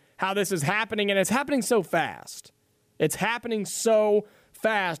me how this is happening, and it's happening so fast. It's happening so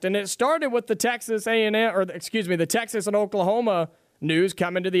fast, and it started with the Texas the Texas and Oklahoma news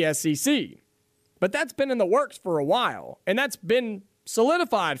coming to the SEC. But that's been in the works for a while, and that's been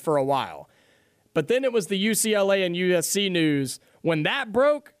solidified for a while. But then it was the UCLA and USC news. When that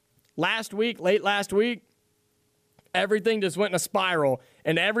broke late last week, everything just went in a spiral,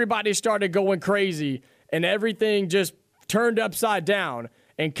 and everybody started going crazy, and everything just turned upside down.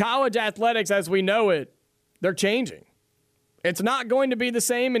 And college athletics, as we know it, they're changing. It's not going to be the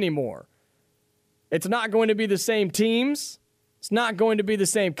same anymore. It's not going to be the same teams. It's not going to be the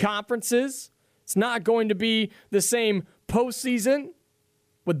same conferences. It's not going to be the same postseason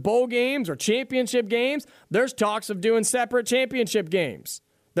with bowl games or championship games. There's talks of doing separate championship games.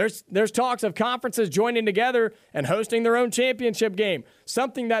 There's talks of conferences joining together and hosting their own championship game,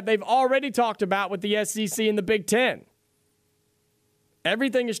 something that they've already talked about with the SEC and the Big Ten.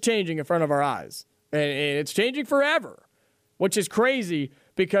 Everything is changing in front of our eyes, and it's changing forever, which is crazy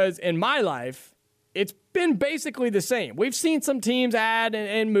because in my life, it's been basically the same. We've seen some teams add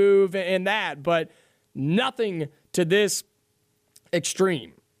and move and that, but nothing to this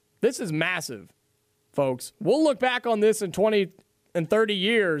extreme. This is massive, folks. We'll look back on this in 20 and 30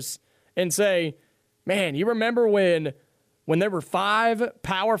 years and say, man, you remember when there were 5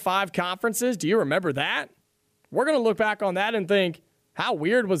 Power 5 conferences? Do you remember that? We're going to look back on that and think, how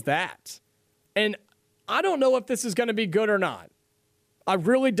weird was that? And I don't know if this is going to be good or not. I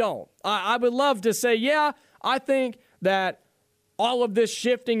really don't. I would love to say, yeah, I think that all of this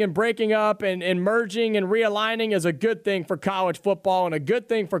shifting and breaking up and merging and realigning is a good thing for college football and a good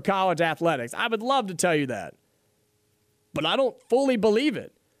thing for college athletics. I would love to tell you that. But I don't fully believe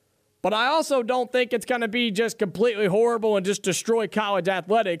it. But I also don't think it's going to be just completely horrible and just destroy college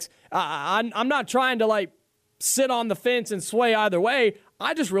athletics. I'm not trying to sit on the fence and sway either way.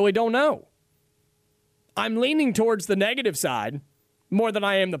 I just really don't know. I'm leaning towards the negative side more than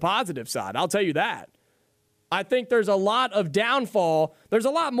I am the positive side. I'll tell you that. I think there's a lot of downfall. There's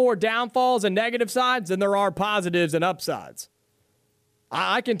a lot more downfalls and negative sides than there are positives and upsides.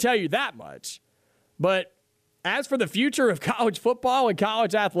 I can tell you that much. But as for the future of college football and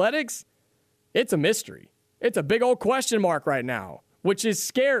college athletics, it's a mystery. It's a big old question mark right now, which is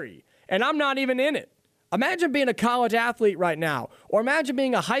scary. And I'm not even in it. Imagine being a college athlete right now, or imagine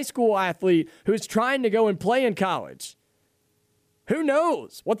being a high school athlete who's trying to go and play in college. Who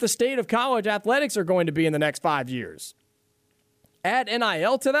knows what the state of college athletics are going to be in the next 5 years? Add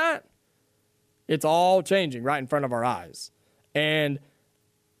NIL to that, it's all changing right in front of our eyes. And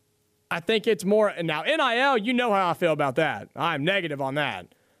I think it's more, now NIL, you know how I feel about that. I'm negative on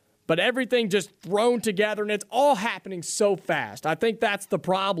that. But everything just thrown together, and it's all happening so fast. I think that's the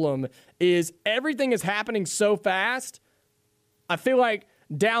problem, is everything is happening so fast. I feel like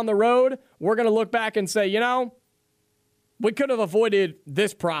down the road, we're going to look back and say, we could have avoided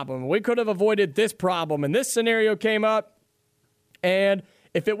this problem. We could have avoided this problem, and this scenario came up. And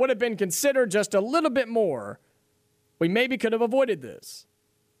if it would have been considered just a little bit more, we maybe could have avoided this.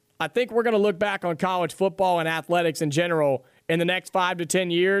 I think we're going to look back on college football and athletics in general in the next 5 to 10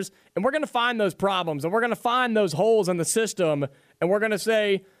 years, and we're going to find those problems, and we're going to find those holes in the system, and we're going to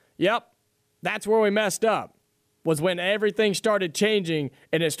say, yep, that's where we messed up, was when everything started changing,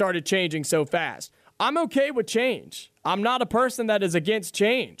 and it started changing so fast. I'm okay with change. I'm not a person that is against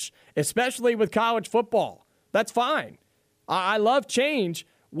change, especially with college football. That's fine. I love change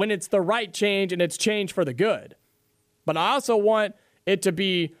when it's the right change and it's change for the good. But I also want it to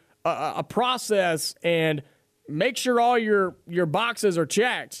be a process and make sure all your boxes are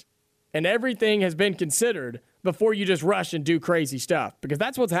checked and everything has been considered before you just rush and do crazy stuff, because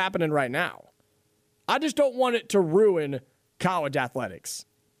that's what's happening right now. I just don't want it to ruin college athletics.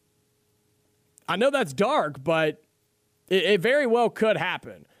 I know that's dark, but it very well could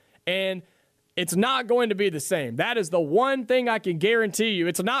happen. And it's not going to be the same. That is the one thing I can guarantee you.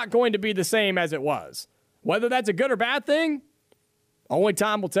 It's not going to be the same as it was. Whether that's a good or bad thing, only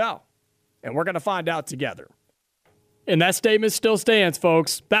time will tell. And we're going to find out together. And that statement still stands,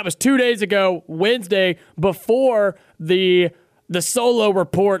 folks. That was 2 days ago, Wednesday, before the solo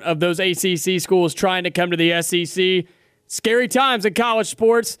report of those ACC schools trying to come to the SEC. Scary times in college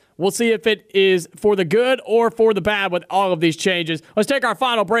sports. We'll see if it is for the good or for the bad with all of these changes. Let's take our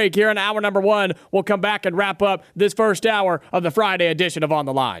final break here in hour number 1. We'll come back and wrap up this first hour of the Friday edition of On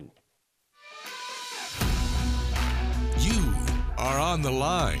the Line. You are on the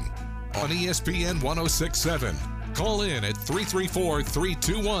line on ESPN 106.7. Call in at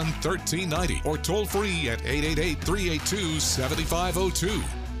 334-321-1390 or toll free at 888-382-7502.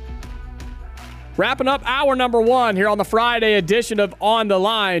 Wrapping up hour number 1 here on the Friday edition of On the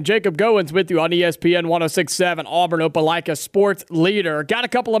Line. Jacob Goins with you on ESPN 106.7, Auburn Opelika Sports Leader. Got a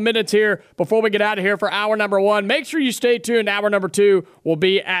couple of minutes here before we get out of here for hour number 1. Make sure you stay tuned. Hour number 2 will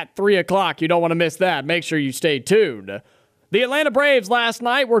be at 3 o'clock. You don't want to miss that. Make sure you stay tuned. The Atlanta Braves last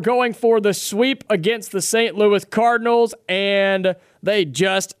night were going for the sweep against the St. Louis Cardinals, and they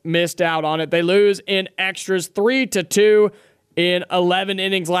just missed out on it. They lose in extras 3-2. In 11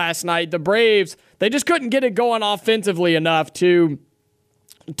 innings last night. The Braves, they just couldn't get it going offensively enough to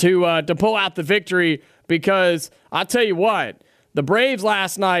pull out the victory, because I'll tell you what, the Braves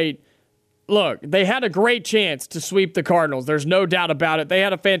last night, look, they had a great chance to sweep the Cardinals. There's no doubt about it. They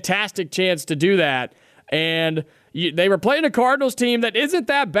had a fantastic chance to do that, and they were playing a Cardinals team that isn't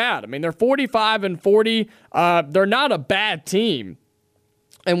that bad. I mean, they're 45-40. They're not a bad team.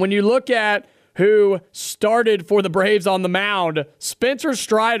 And when you look at who started for the Braves on the mound, Spencer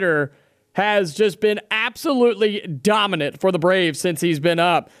Strider has just been absolutely dominant for the Braves since he's been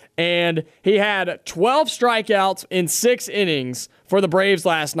up. And he had 12 strikeouts in 6 innings for the Braves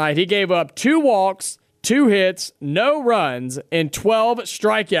last night. He gave up 2 walks, 2 hits, no runs, and 12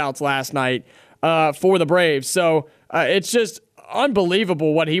 strikeouts last night for the Braves. So it's just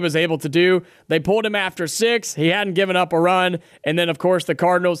unbelievable what he was able to do. They pulled him after 6. He hadn't given up a run. And then, of course, the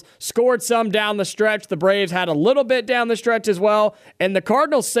Cardinals scored some down the stretch. The Braves had a little bit down the stretch as well. And the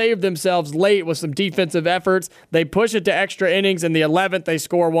Cardinals saved themselves late with some defensive efforts. They push it to extra innings. In the 11th, they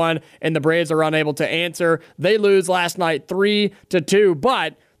score 1, and the Braves are unable to answer. They lose last night 3-2.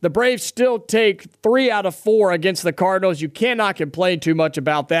 But the Braves still take 3 out of 4 against the Cardinals. You cannot complain too much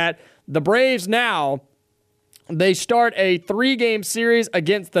about that. The Braves now, they start a 3-game series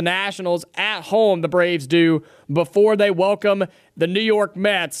against the Nationals at home, the Braves do, before they welcome the New York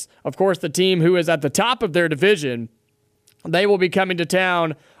Mets, of course, the team who is at the top of their division. They will be coming to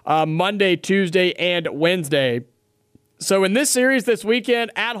town Monday, Tuesday, and Wednesday. So in this series this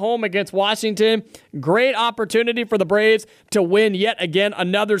weekend at home against Washington, great opportunity for the Braves to win yet again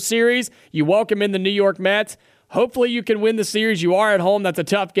another series. You welcome in the New York Mets. Hopefully you can win the series. You are at home. That's a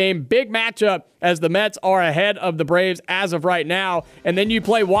tough game. Big matchup as the Mets are ahead of the Braves as of right now. And then you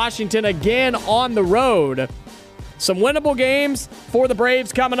play Washington again on the road. Some winnable games for the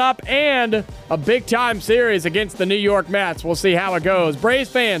Braves coming up, and a big-time series against the New York Mets. We'll see how it goes. Braves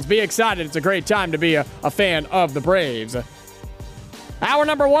fans, be excited. It's a great time to be a fan of the Braves. Hour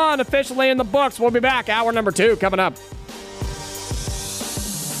number 1 officially in the books. We'll be back. Hour number 2 coming up.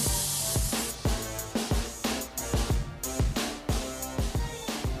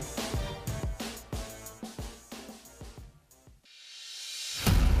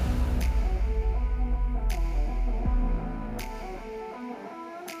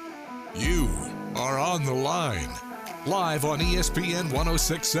 You are on the line. Live on ESPN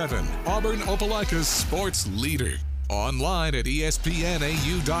 106.7, Auburn Opelika's sports leader. Online at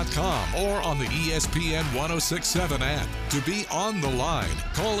ESPNAU.com or on the ESPN 106.7 app. To be on the line,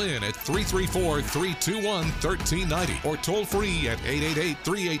 call in at 334-321-1390 or toll free at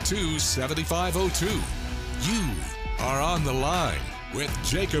 888-382-7502. You are on the line with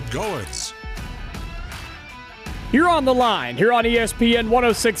Jacob Goins. You're on the line here on ESPN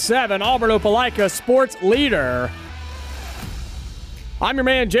 106.7, Auburn Opelika Sports Leader. I'm your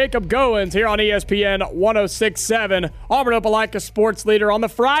man, Jacob Goins, here on ESPN 106.7, Auburn Opelika Sports Leader, on the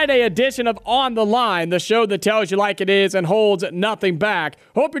Friday edition of On the Line, the show that tells you like it is and holds nothing back.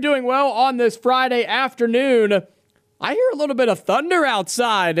 Hope you're doing well on this Friday afternoon. I hear a little bit of thunder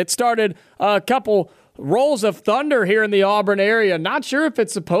outside. It started a couple rolls of thunder here in the Auburn area. Not sure if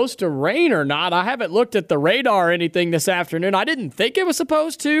it's supposed to rain or not. I haven't looked at the radar or anything this afternoon. I didn't think it was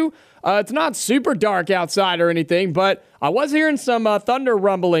supposed to. It's not super dark outside or anything, but I was hearing some thunder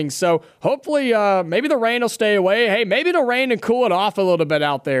rumblings, so hopefully maybe the rain will stay away. Hey, maybe it'll rain and cool it off a little bit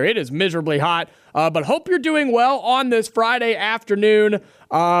out there. It is miserably hot, but hope you're doing well on this Friday afternoon.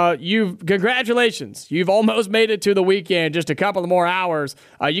 Congratulations. You've almost made it to the weekend, just a couple of more hours.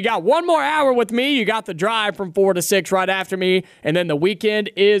 You got one more hour with me. You got the drive from 4 to 6 right after me, and then the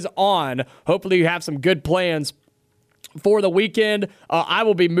weekend is on. Hopefully you have some good plans for the weekend. I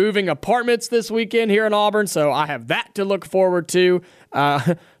will be moving apartments this weekend here in Auburn, so I have that to look forward to.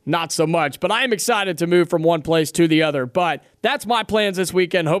 Not so much, but I am excited to move from one place to the other. But that's my plans this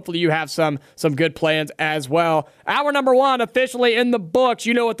weekend. Hopefully you have some good plans as well. Hour number 1 officially in the books.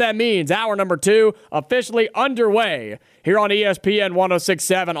 You know what that means. Hour number 2 officially underway here on ESPN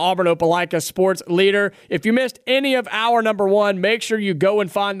 106.7, Auburn Opelika Sports Leader. If you missed any of hour number 1, make sure you go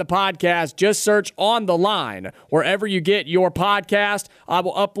and find the podcast. Just search On the Line wherever you get your podcast. I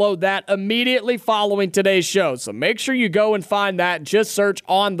will upload that immediately following today's show. So make sure you go and find that. Just search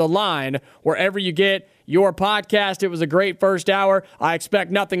On the Line wherever you get your podcast. It was a great first hour. I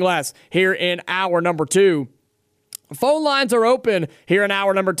expect nothing less here in hour number 2. Phone lines are open here in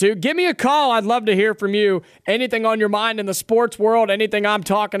hour number 2. Give me a call. I'd love to hear from you. Anything on your mind in the sports world, anything I'm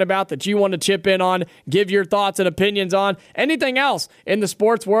talking about that you want to chip in on, give your thoughts and opinions on, anything else in the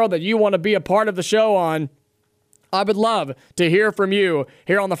sports world that you want to be a part of the show on, I would love to hear from you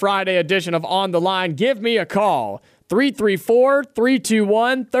here on the Friday edition of On the Line. Give me a call,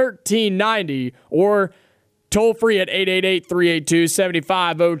 334-321-1390, or toll free at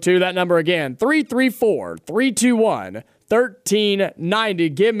 888-382-7502. That number again,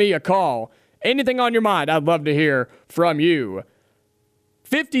 334-321-1390. Give me a call. Anything on your mind, I'd love to hear from you.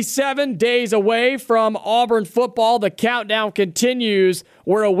 57 days away from Auburn football. The countdown continues.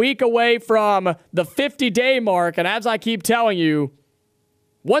 We're a week away from the 50-day mark, and as I keep telling you,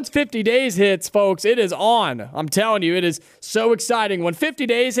 once 50 days hits, folks, it is on. I'm telling you, it is so exciting. When 50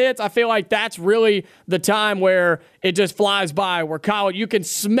 days hits, I feel like that's really the time where it just flies by, where you can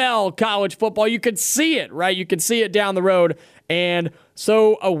smell college football. You can see it, right? You can see it down the road. And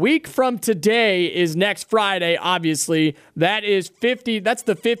so a week from today is next Friday, obviously. That's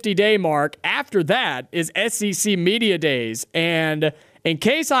the 50-day mark. After that is SEC Media Days. And in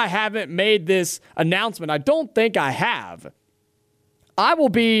case I haven't made this announcement, I don't think I have, I will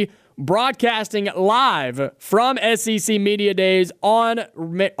be broadcasting live from SEC Media Days on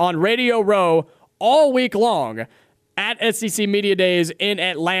Radio Row all week long at SEC Media Days in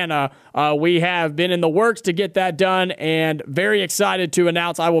Atlanta. We have been in the works to get that done, and very excited to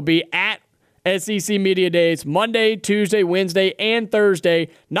announce I will be at SEC Media Days Monday, Tuesday, Wednesday, and Thursday.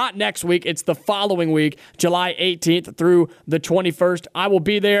 Not next week. It's the following week, July 18th through the 21st. I will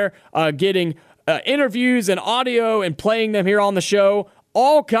be there getting interviews and audio and playing them here on the show.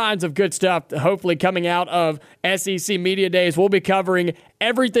 All kinds of good stuff, hopefully coming out of SEC Media Days. We'll be covering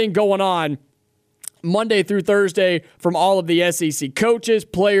everything going on Monday through Thursday from all of the SEC coaches,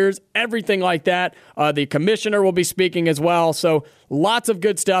 players, everything like that. The commissioner will be speaking as well. So lots of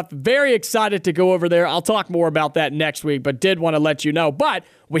good stuff. Very excited to go over there. I'll talk more about that next week, but did want to let you know. But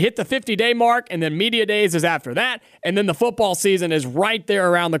we hit the 50-day mark, and then Media Days is after that, and then the football season is right there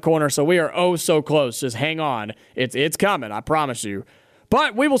around the corner. So we are oh so close. Just hang on. It's coming, I promise you.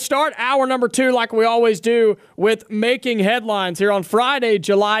 But we will start hour number 2 like we always do with making headlines here on Friday,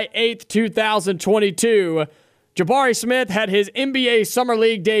 July 8th, 2022. Jabari Smith had his NBA Summer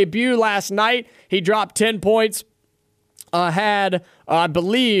League debut last night. He dropped 10 points. I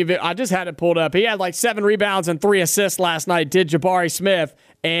believe, I just had it pulled up. He had like 7 rebounds and 3 assists last night, did Jabari Smith.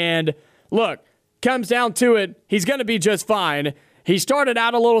 And look, comes down to it, he's going to be just fine. He started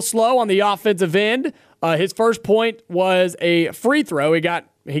out a little slow on the offensive end. His first point was a free throw. He got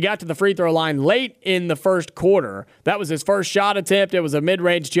to the free throw line late in the first quarter. That was his first shot attempt. It was a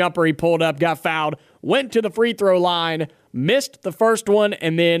mid-range jumper. He pulled up, got fouled, went to the free throw line, missed the first one,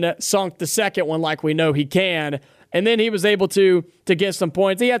 and then sunk the second one like we know he can. And then he was able to get some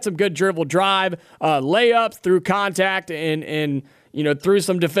points. He had some good dribble drive, layups through contact and through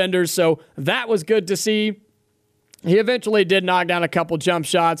some defenders. So that was good to see. He eventually did knock down a couple jump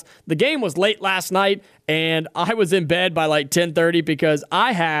shots. The game was late last night, and I was in bed by like 10:30 because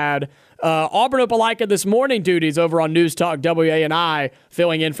I had Auburn Opelika This Morning duties over on News Talk WANI,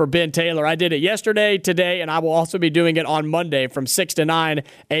 filling in for Ben Taylor. I did it yesterday, today, and I will also be doing it on Monday from 6 to 9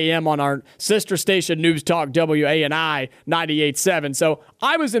 a.m. on our sister station, News Talk WANI 98.7. So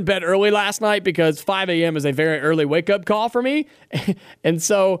I was in bed early last night because 5 a.m. is a very early wake-up call for me. And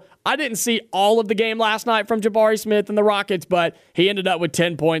so I didn't see all of the game last night from Jabari Smith and the Rockets, but he ended up with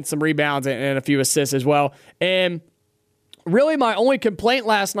 10 points, some rebounds, and a few assists as well. And really my only complaint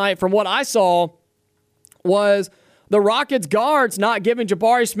last night from what I saw was the Rockets guards not giving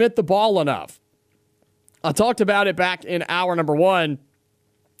Jabari Smith the ball enough. I talked about it back in hour number 1,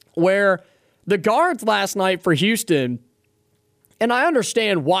 where the guards last night for Houston, and I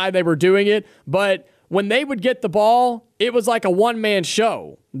understand why they were doing it, but when they would get the ball, it was like a one-man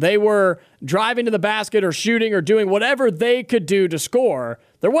show. They were driving to the basket or shooting or doing whatever they could do to score.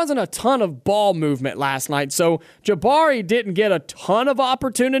 There wasn't a ton of ball movement last night, so Jabari didn't get a ton of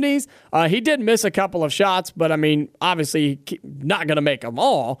opportunities. He did miss a couple of shots, but I mean, obviously not going to make them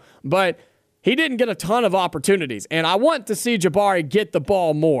all, but he didn't get a ton of opportunities, and I want to see Jabari get the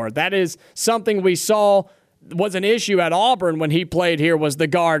ball more. That is something we saw was an issue at Auburn when he played here, was the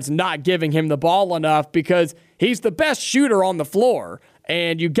guards not giving him the ball enough, because he's the best shooter on the floor,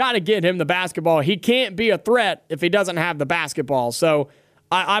 and you got to get him the basketball. He can't be a threat if he doesn't have the basketball. So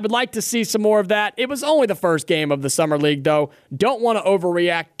I would like to see some more of that. It was only the first game of the Summer League, though. Don't want to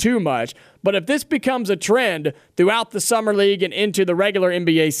overreact too much. But if this becomes a trend throughout the Summer League and into the regular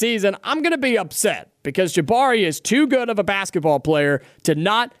NBA season, I'm going to be upset, because Jabari is too good of a basketball player to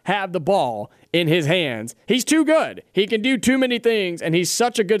not have the ball in his hands. He's too good. He can do too many things, and he's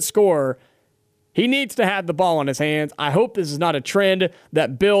such a good scorer. He needs to have the ball in his hands. I hope this is not a trend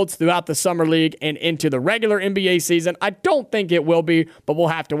that builds throughout the Summer League and into the regular NBA season. I don't think it will be, but we'll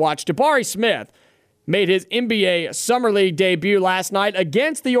have to watch. Jabari Smith made his NBA Summer League debut last night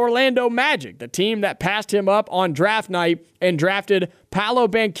against the Orlando Magic, the team that passed him up on draft night and drafted Paolo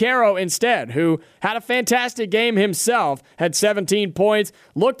Banchero instead, who had a fantastic game himself, had 17 points,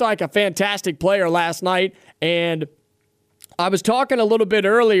 looked like a fantastic player last night. And I was talking a little bit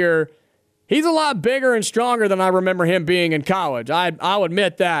earlier, he's a lot bigger and stronger than I remember him being in college. I'll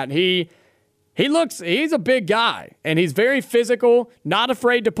admit that. He's a big guy, and he's very physical, not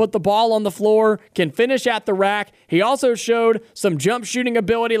afraid to put the ball on the floor, can finish at the rack. He also showed some jump shooting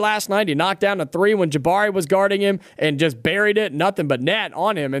ability last night. He knocked down a 3 when Jabari was guarding him and just buried it, nothing but net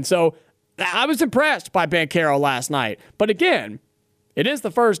on him. And so I was impressed by Banchero last night. But again, it is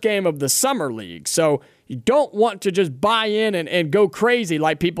the first game of the Summer League, so you don't want to just buy in and go crazy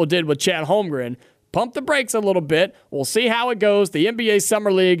like people did with Chad Holmgren. Pump the brakes a little bit. We'll see how it goes. The NBA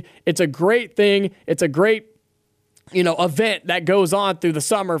Summer League, it's a great thing. It's a great event that goes on through the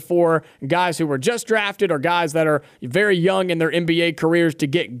summer for guys who were just drafted or guys that are very young in their NBA careers to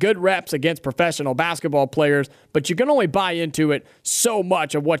get good reps against professional basketball players. But you can only buy into it so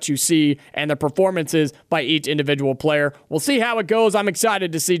much of what you see and the performances by each individual player. We'll see how it goes. I'm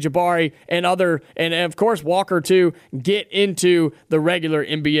excited to see Jabari and of course Walker too get into the regular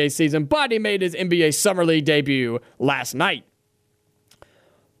NBA season. But he made his NBA Summer League debut last night.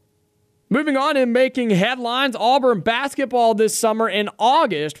 Moving on and making headlines, Auburn basketball this summer in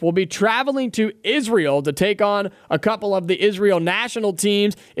August will be traveling to Israel to take on a couple of the Israel national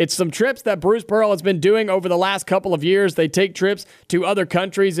teams. It's some trips that Bruce Pearl has been doing over the last couple of years. They take trips to other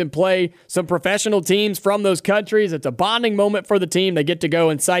countries and play some professional teams from those countries. It's a bonding moment for the team. They get to go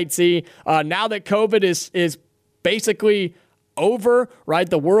and sightsee. Now that COVID is basically over, right?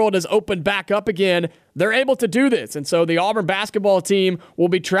 The world has opened back up again. They're able to do this. And so the Auburn basketball team will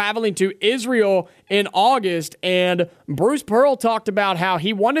be traveling to Israel in August. And Bruce Pearl talked about how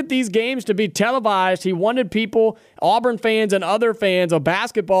he wanted these games to be televised. He wanted people, Auburn fans and other fans of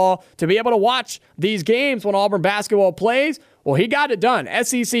basketball, to be able to watch these games when Auburn basketball plays. Well, he got it done.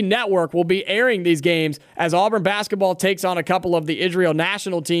 SEC Network will be airing these games as Auburn basketball takes on a couple of the Israel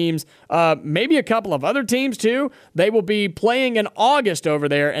national teams, maybe a couple of other teams too. They will be playing in August over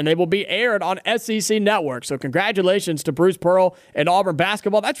there, and they will be aired on SEC Network. So congratulations to Bruce Pearl and Auburn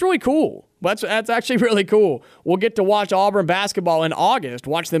basketball. That's really cool. That's actually really cool. We'll get to watch Auburn basketball in August,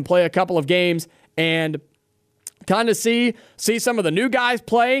 watch them play a couple of games, and kind of see some of the new guys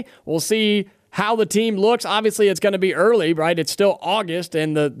play. We'll see how the team looks. Obviously, it's going to be early, right? It's still August,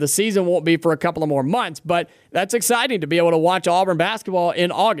 and the season won't be for a couple of more months, but that's exciting to be able to watch Auburn basketball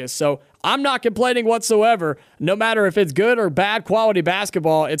in August. So I'm not complaining whatsoever. No matter if it's good or bad quality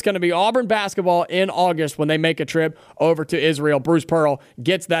basketball, it's going to be Auburn basketball in August when they make a trip over to Israel. Bruce Pearl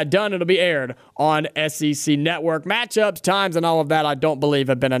gets that done. It'll be aired on SEC Network. Matchups, times, and all of that I don't believe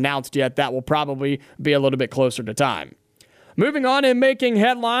have been announced yet. That will probably be a little bit closer to time. Moving on and making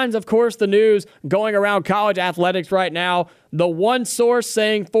headlines, of course, the news going around college athletics right now. The one source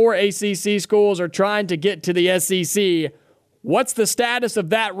saying 4 ACC schools are trying to get to the SEC. What's the status of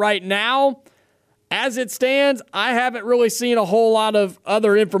that right now? As it stands, I haven't really seen a whole lot of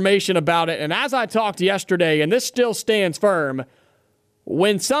other information about it. And as I talked yesterday, and this still stands firm,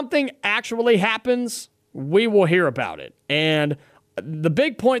 when something actually happens, we will hear about it. And the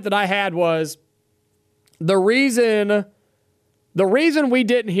big point that I had was the reason The reason we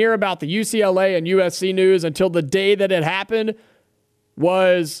didn't hear about the UCLA and USC news until the day that it happened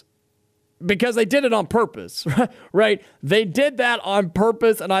was because they did it on purpose, right? They did that on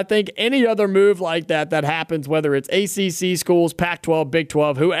purpose, and I think any other move like that happens, whether it's ACC schools, Pac-12, Big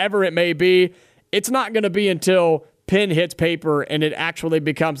 12, whoever it may be, it's not going to be until pen hits paper and it actually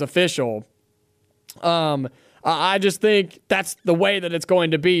becomes official. I just think that's the way that it's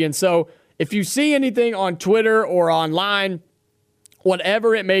going to be. And so if you see anything on Twitter or online,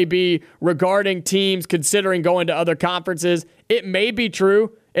 whatever it may be regarding teams considering going to other conferences, it may be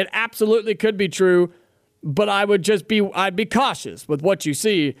true. It absolutely could be true, but I'd be cautious with what you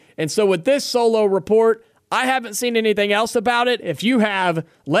see. And so with this solo report, I haven't seen anything else about it. If you have,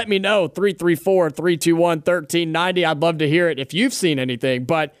 let me know, 334-321-1390. I'd love to hear it if you've seen anything,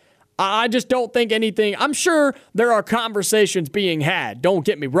 but I just don't think anything. I'm sure there are conversations being had. Don't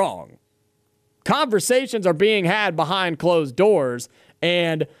get me wrong. Conversations are being had behind closed doors,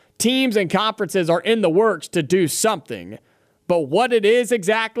 and teams and conferences are in the works to do something. But what it is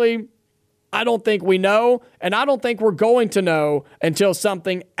exactly, I don't think we know, and I don't think we're going to know until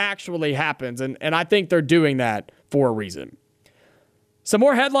something actually happens. And I think they're doing that for a reason. Some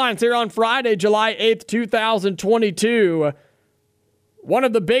more headlines here on Friday, July 8th, 2022. One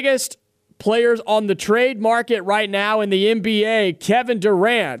of the biggest players on the trade market right now in the NBA, Kevin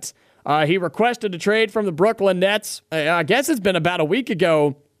Durant. He requested a trade from the Brooklyn Nets. I guess it's been about a week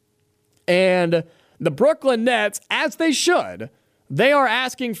ago. And the Brooklyn Nets, as they should, they are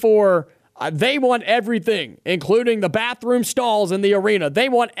asking for, they want everything, including the bathroom stalls in the arena. They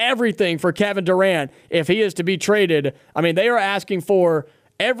want everything for Kevin Durant if he is to be traded. I mean, they are asking for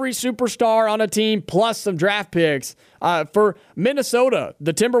every superstar on a team plus some draft picks. For Minnesota,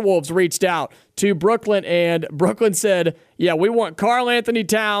 the Timberwolves reached out to Brooklyn, and Brooklyn said, yeah, we want Karl Anthony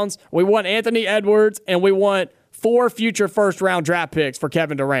Towns, we want Anthony Edwards, and we want 4 future first-round draft picks for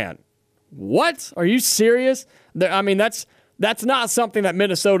Kevin Durant. What? Are you serious? I mean, that's not something that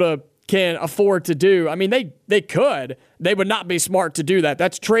Minnesota can afford to do. I mean, they could. They would not be smart to do that.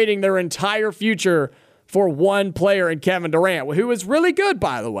 That's trading their entire future for one player in Kevin Durant, who is really good,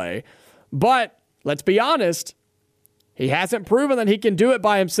 by the way. But let's be honest, he hasn't proven that he can do it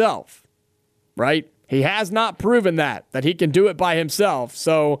by himself, right? He has not proven that he can do it by himself.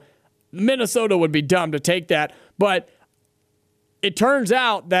 So Minnesota would be dumb to take that. But it turns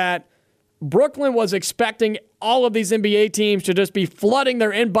out that Brooklyn was expecting all of these NBA teams to just be flooding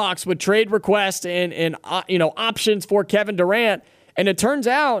their inbox with trade requests and options for Kevin Durant. And it turns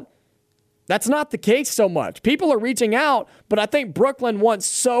out that's not the case so much. People are reaching out, but I think Brooklyn wants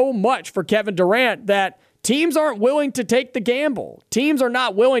so much for Kevin Durant that teams aren't willing to take the gamble. Teams are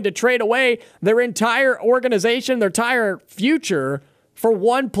not willing to trade away their entire organization, their entire future for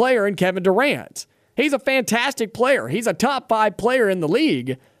one player in Kevin Durant. He's a fantastic player. He's a top 5 player in the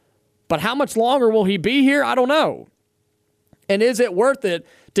league. But how much longer will he be here? I don't know. And is it worth it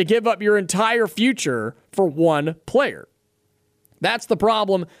to give up your entire future for one player? That's the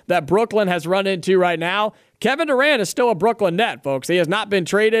problem that Brooklyn has run into right now. Kevin Durant is still a Brooklyn Net, folks. He has not been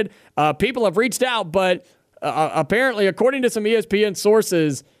traded. People have reached out, but apparently, according to some ESPN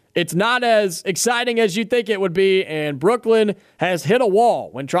sources, it's not as exciting as you think it would be, and Brooklyn has hit a wall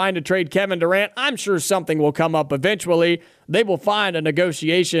when trying to trade Kevin Durant. I'm sure something will come up eventually. They will find a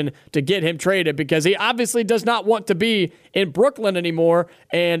negotiation to get him traded because he obviously does not want to be in Brooklyn anymore,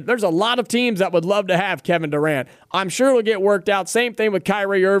 and there's a lot of teams that would love to have Kevin Durant. I'm sure it'll get worked out. Same thing with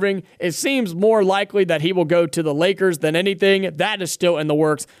Kyrie Irving. It seems more likely that he will go to the Lakers than anything. That is still in the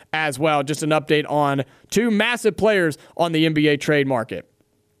works as well. Just an update on 2 massive players on the NBA trade market.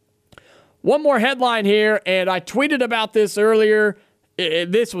 One more headline here, and I tweeted about this earlier.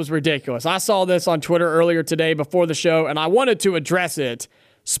 This was ridiculous. I saw this on Twitter earlier today before the show, and I wanted to address it.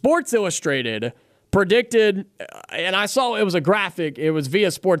 Sports Illustrated predicted, and I saw it was a graphic. It was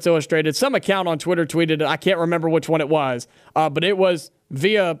via Sports Illustrated. Some account on Twitter tweeted it. I can't remember which one it was, but it was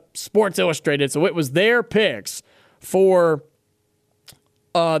via Sports Illustrated. So it was their picks for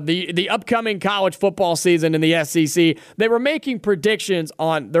the upcoming college football season in the SEC. They were making predictions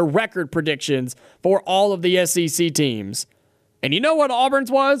on their record predictions for all of the SEC teams. And you know what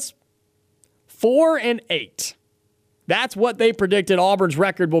Auburn's was? 4-8. That's what they predicted Auburn's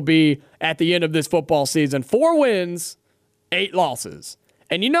record will be at the end of this football season. 4 wins, 8 losses.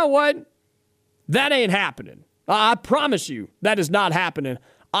 And you know what? That ain't happening. I promise you that is not happening.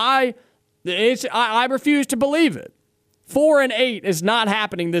 I refuse to believe it. 4-8 is not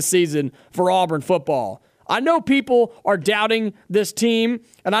happening this season for Auburn football. I know people are doubting this team,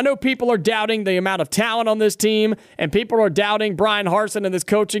 and I know people are doubting the amount of talent on this team, and people are doubting Bryan Harsin and this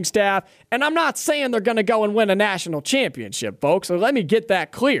coaching staff, and I'm not saying they're going to go and win a national championship, folks, so let me get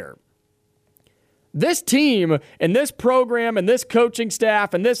that clear. This team and this program and this coaching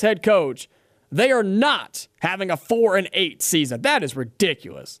staff and this head coach, they are not having a 4-8 season. That is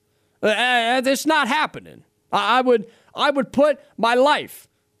ridiculous. It's not happening. I would put my life,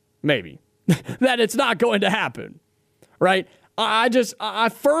 maybe, that it's not going to happen, right? I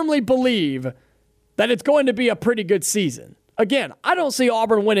firmly believe that it's going to be a pretty good season. Again, I don't see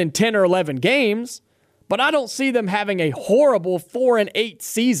Auburn winning 10 or 11 games, but I don't see them having a horrible 4-8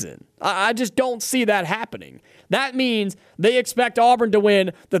 season. I just don't see that happening. That means they expect Auburn to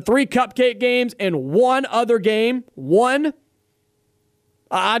win the 3 cupcake games and one other game. One.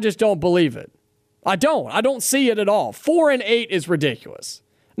 I just don't believe it. I don't see it at all. 4-8 is ridiculous.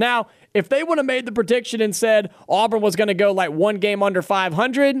 Now, if they would have made the prediction and said Auburn was going to go like 1 game under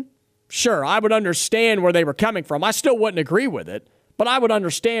 500, sure, I would understand where they were coming from. I still wouldn't agree with it, but I would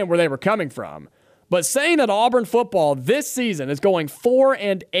understand where they were coming from. But saying that Auburn football this season is going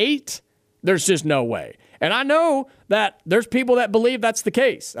 4-8, there's just no way. And I know that there's people that believe that's the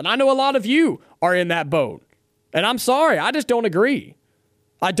case. And I know a lot of you are in that boat. And I'm sorry, I just don't agree.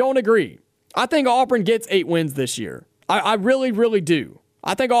 I don't agree. I think Auburn gets 8 wins this year. I really, really do.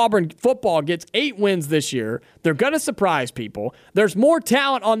 I think Auburn football gets 8 wins this year. They're going to surprise people. There's more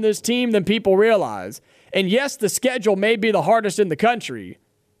talent on this team than people realize. And yes, the schedule may be the hardest in the country,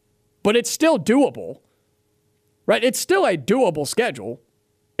 but it's still doable, right? It's still a doable schedule.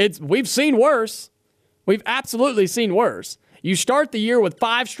 We've seen worse. We've absolutely seen worse. You start the year with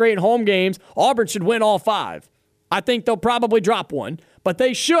 5 straight home games. Auburn should win all 5. I think they'll probably drop one, but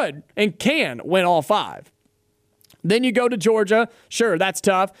they should and can win all 5. Then you go to Georgia. Sure, that's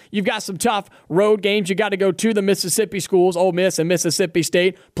tough. You've got some tough road games. You got to go to the Mississippi schools, Ole Miss and Mississippi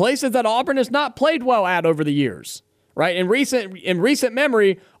State, places that Auburn has not played well at over the years. Right? In recent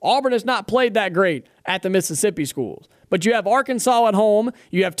memory, Auburn has not played that great at the Mississippi schools. But you have Arkansas at home.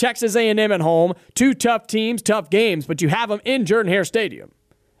 You have Texas A&M at home. 2 tough teams, tough games, but you have them in Jordan-Hare Stadium.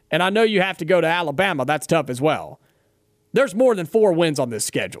 And I know you have to go to Alabama. That's tough as well. There's more than 4 wins on this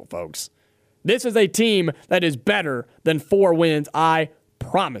schedule, folks. This is a team that is better than 4 wins, I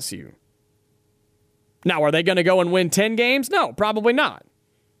promise you. Now, are they going to go and win 10 games? No, probably not.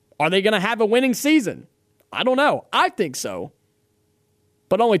 Are they going to have a winning season? I don't know. I think so.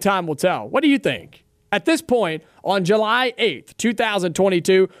 But only time will tell. What do you think? At this point, on July 8th,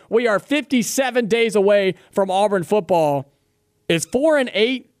 2022, we are 57 days away from Auburn football. Is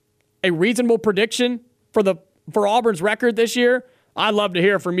 4-8 a reasonable prediction for Auburn's record this year? I'd love to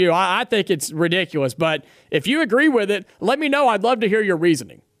hear from you. I think it's ridiculous, but if you agree with it, let me know. I'd love to hear your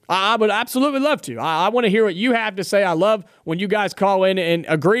reasoning. I would absolutely love to. I want to hear what you have to say. I love when you guys call in and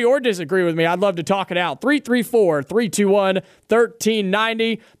agree or disagree with me. I'd love to talk it out.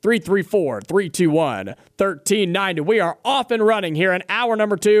 334-321-1390. 334-321-1390. We are off and running here in hour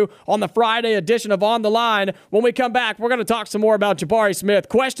number 2 on the Friday edition of On the Line. When we come back, we're going to talk some more about Jabari Smith.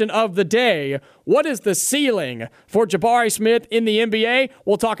 Question of the day: what is the ceiling for Jabari Smith in the NBA?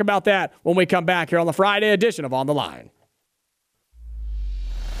 We'll talk about that when we come back here on the Friday edition of On the Line.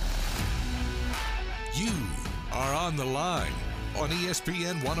 You are on the line on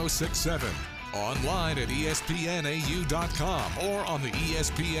ESPN 1067, online at espnau.com, or on the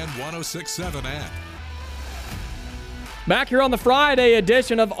ESPN 1067 app. Back here on the Friday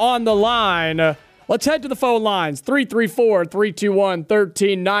edition of On the Line. Let's head to the phone lines.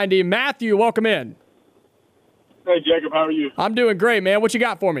 334-321-1390. Matthew, welcome in. Hey, Jacob, how are you? I'm doing great, man. What you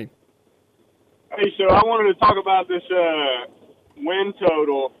got for me? Hey, so I wanted to talk about this win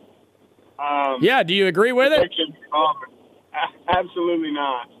total. Yeah, do you agree with it? Absolutely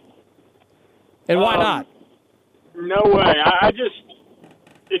not. And why not? No way. I just,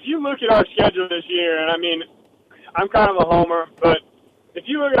 if you look at our schedule this year, and I mean, I'm kind of a homer, but if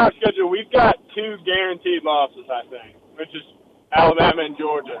you look at our schedule, we've got 2 guaranteed losses, I think, which is Alabama and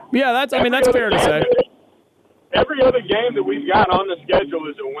Georgia. Yeah, that's fair to say. Every other game that we've got on the schedule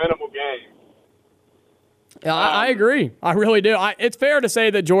is a winnable game. Yeah, I agree. I really do. It's fair to say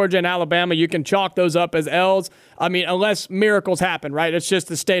that Georgia and Alabama, you can chalk those up as L's. I mean, unless miracles happen, right? It's just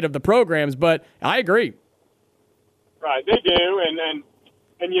the state of the programs, but I agree. Right, they do,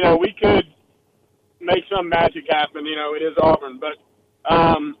 and you know, we could make some magic happen. You know, it is Auburn, but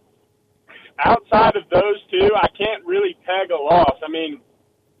outside of those 2, I can't really peg a loss. I mean,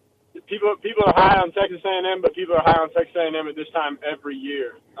 people are high on Texas A&M, but people are high on Texas A&M at this time every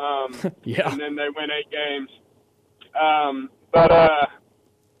year. Yeah. And then they win 8 games.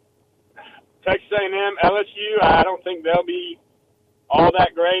 Texas A&M, LSU, I don't think they'll be all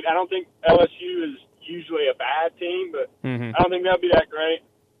that great. I don't think LSU is usually a bad team, but I don't think they'll be that great.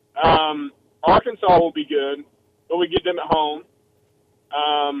 Arkansas will be good, but we get them at home.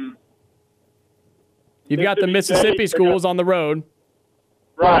 You've got the Mississippi schools on the road.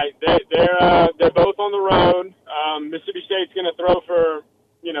 Right. They're both on the road. Mississippi State's going to throw for,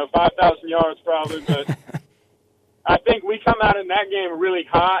 5,000 yards probably, but I think we come out in that game really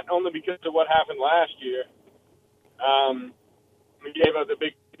hot only because of what happened last year. We gave up the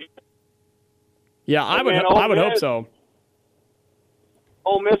big. Yeah, I would hope so.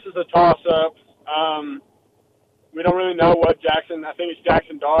 Ole Miss is a toss-up. We don't really know what Jackson. I think it's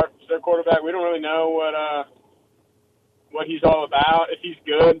Jackson Dart, their quarterback. We don't really know what he's all about. If he's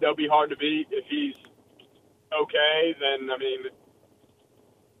good, they'll be hard to beat. If he's okay, then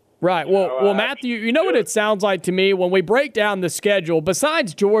Right. Well, Matthew, you know what it sounds like to me when we break down the schedule,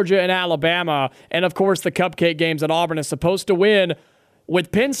 besides Georgia and Alabama, and of course the cupcake games that Auburn is supposed to win,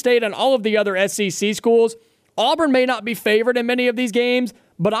 with Penn State and all of the other SEC schools, Auburn may not be favored in many of these games,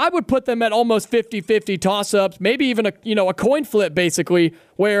 but I would put them at almost 50-50 toss-ups, maybe even a coin flip basically,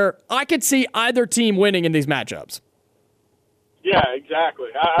 where I could see either team winning in these matchups. Yeah, exactly.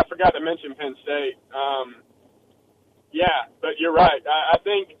 I forgot to mention Penn State. Yeah, but you're right. I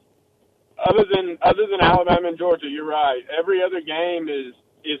think other than Alabama and Georgia, you're right. Every other game is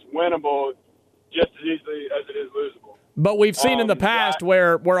winnable just as easily as it is losable. But we've seen in the past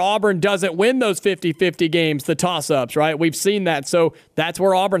where Auburn doesn't win those 50-50 games, the toss-ups, right? We've seen that. So that's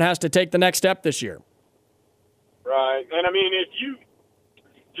where Auburn has to take the next step this year. Right. And, if you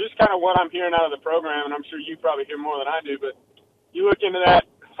 – just kind of what I'm hearing out of the program, and I'm sure you probably hear more than I do, but you look into that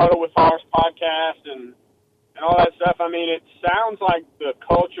Huddle with Harsh podcast and all that stuff, it sounds like the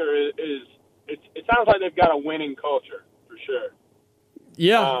culture is – it sounds like they've got a winning culture for sure.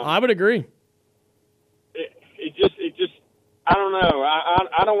 Yeah, I would agree. It just I don't know.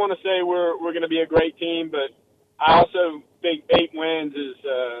 I don't want to say we're going to be a great team, but I also think 8 wins is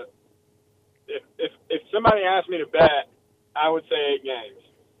if somebody asked me to bet, I would say 8 games.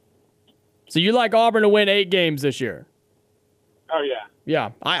 So you like Auburn to win 8 games this year? Oh yeah. Yeah,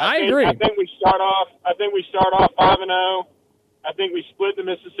 I agree. I think we start off 5-0. I think we split the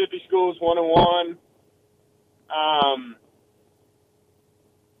Mississippi schools 1-1.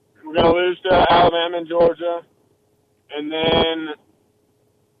 We're going to lose to Alabama and Georgia. And then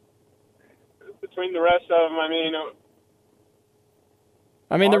between the rest of them,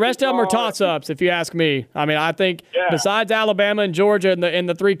 the rest of them are toss-ups, if you ask me. I think besides Alabama and Georgia in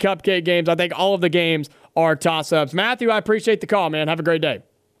the 3 cupcake games, I think all of the games are toss-ups. Matthew, I appreciate the call, man. Have a great day.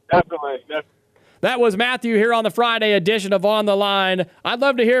 Definitely. That was Matthew here on the Friday edition of On the Line. I'd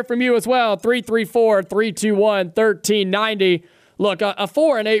love to hear from you as well. 334-321-1390. Look, a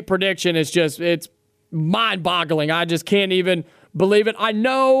 4-8 prediction is it's mind-boggling. I just can't even believe it. I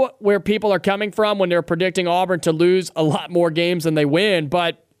know where people are coming from when they're predicting Auburn to lose a lot more games than they win,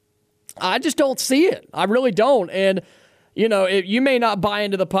 but I just don't see it. I really don't. And, you may not buy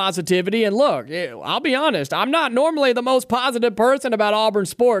into the positivity. And look, I'll be honest, I'm not normally the most positive person about Auburn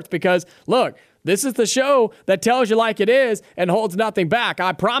sports because, look, this is the show that tells you like it is and holds nothing back.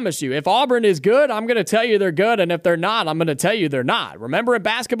 I promise you. If Auburn is good, I'm going to tell you they're good. And if they're not, I'm going to tell you they're not. Remember in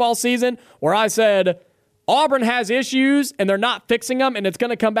basketball season where I said Auburn has issues and they're not fixing them and it's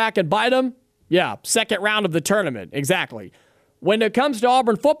going to come back and bite them? Yeah, second round of the tournament. Exactly. When it comes to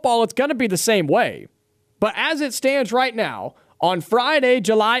Auburn football, it's going to be the same way. But as it stands right now, on Friday,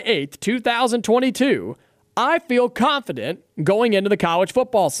 July 8th, 2022, I feel confident going into the college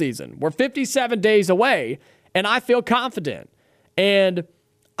football season. We're 57 days away, and I feel confident. And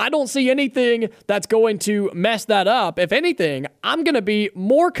I don't see anything that's going to mess that up. If anything, I'm going to be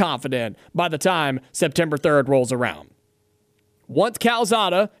more confident by the time September 3rd rolls around. Once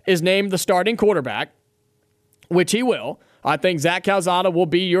Calzada is named the starting quarterback, which he will, I think Zach Calzada will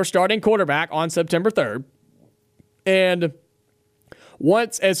be your starting quarterback on September 3rd. And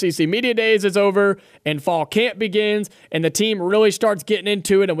once SEC Media Days is over and fall camp begins and the team really starts getting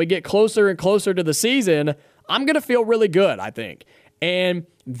into it and we get closer and closer to the season, I'm going to feel really good, I think. And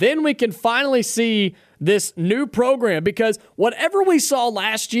then we can finally see this new program because whatever we saw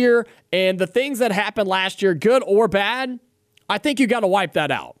last year and the things that happened last year, good or bad, I think you got to wipe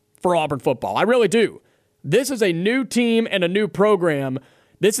that out for Auburn football. I really do. This is a new team and a new program.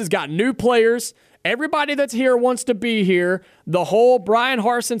 This has got new players. Everybody that's here wants to be here. The whole Bryan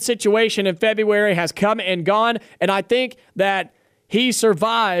Harsin situation in February has come and gone, and I think that he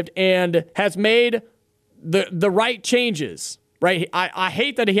survived and has made the right changes, right? I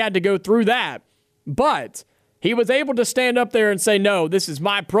hate that he had to go through that, but He was able to stand up there and say, no, this is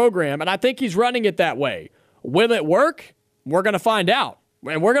my program, and I think he's running it that way. Will it work? We're going to find out,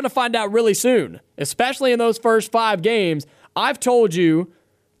 and we're going to find out really soon, especially in those first 5 games. I've told you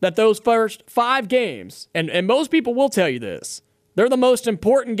that those first 5 games, and most people will tell you this, they're the most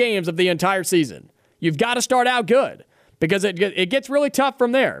important games of the entire season. You've got to start out good because it gets really tough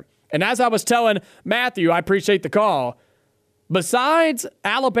from there. And as I was telling Matthew, I appreciate the call, besides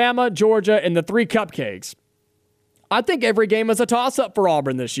Alabama, Georgia, and the 3 cupcakes, I think every game is a toss-up for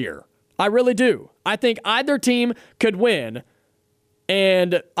Auburn this year. I really do. I think either team could win.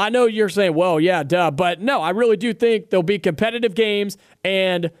 And I know you're saying, well, yeah, duh. But no, I really do think there'll be competitive games.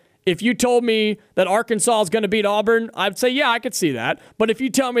 And if you told me that Arkansas is going to beat Auburn, I'd say, yeah, I could see that. But if you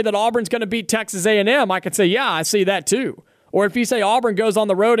tell me that Auburn's going to beat Texas A&M, I could say, yeah, I see that too. Or if you say Auburn goes on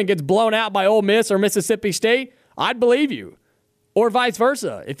the road and gets blown out by Ole Miss or Mississippi State, I'd believe you. Or vice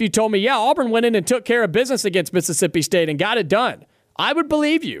versa. If you told me, yeah, Auburn went in and took care of business against Mississippi State and got it done, I would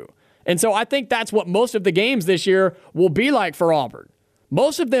believe you. And so I think that's what most of the games this year will be like for Auburn.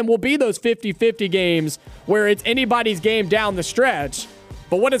 Most of them will be those 50-50 games where it's anybody's game down the stretch.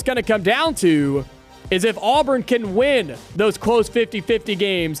 But what it's going to come down to is if Auburn can win those close 50-50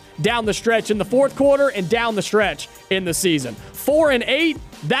 games down the stretch in the fourth quarter and down the stretch in the season. 4-8,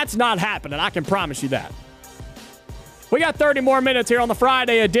 that's not happening. I can promise you that. We got 30 more minutes here on the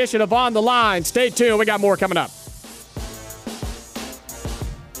Friday edition of On the Line. Stay tuned. We got more coming up.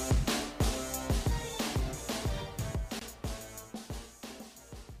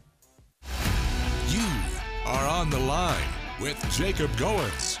 You are On the Line with Jacob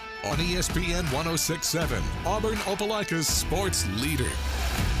Goins on ESPN 106.7, Auburn Opelika's sports leader.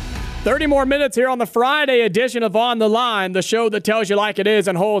 30 more minutes here on the Friday edition of On the Line, the show that tells you like it is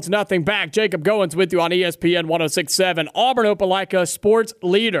and holds nothing back. Jacob Goins with you on ESPN 106.7, Auburn Opelika sports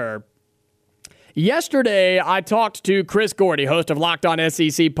leader. Yesterday, I talked to Chris Gordy, host of Locked On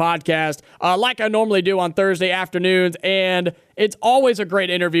SEC podcast, like I normally do on Thursday afternoons, and it's always a great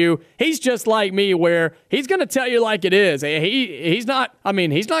interview. He's just like me, where he's going to tell you like it is. He's not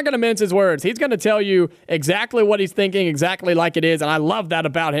going to mince his words. He's going to tell you exactly what he's thinking, exactly like it is, and I love that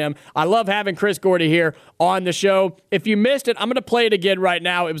about him. I love having Chris Gordy here on the show. If you missed it, I'm going to play it again right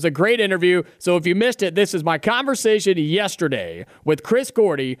now. It was a great interview, so if you missed it, this is my conversation yesterday with Chris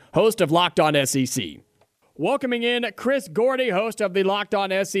Gordy, host of Locked On SEC. Welcoming in Chris Gordy, host of the Locked On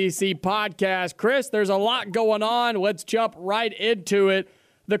SEC podcast. Chris, there's a lot going on. Let's jump right into it.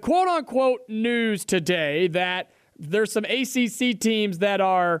 The quote-unquote news today that there's some ACC teams that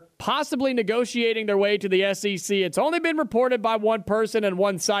are possibly negotiating their way to the SEC. It's only been reported by one person and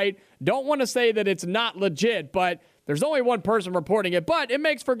one site. Don't want to say that it's not legit, but there's only one person reporting it. But it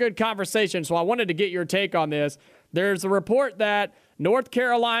makes for good conversation, so I wanted to get your take on this. There's a report that North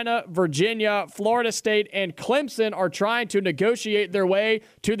Carolina, Virginia, Florida State, and Clemson are trying to negotiate their way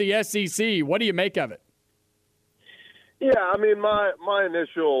to the SEC. What do you make of it? Yeah, I mean, my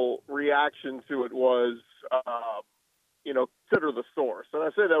initial reaction to it was, consider the source. And I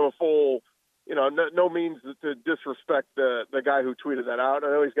say that with full, no means to disrespect the guy who tweeted that out. I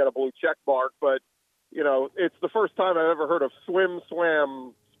know he's got a blue check mark, but, it's the first time I've ever heard of Swim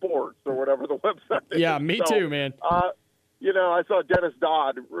Swam Sports or whatever the website is. Yeah, me too, man. I saw Dennis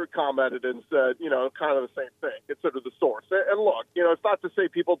Dodd commented and said, kind of the same thing. Consider the source. And look, it's not to say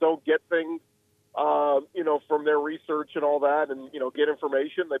people don't get things, from their research and all that and, get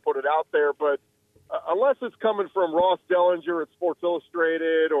information. They put it out there. But unless it's coming from Ross Dellinger at Sports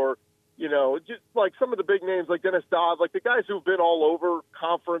Illustrated or, just like some of the big names like Dennis Dodd, like the guys who've been all over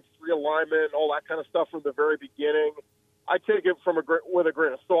conference realignment, all that kind of stuff from the very beginning, I take it with a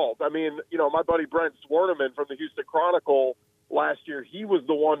grain of salt. I mean, my buddy Brent Swerneman from the Houston Chronicle last year, he was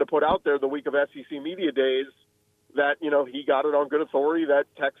the one to put out there the week of SEC Media Days that, he got it on good authority that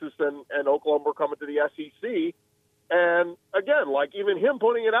Texas and Oklahoma were coming to the SEC. And again, like even him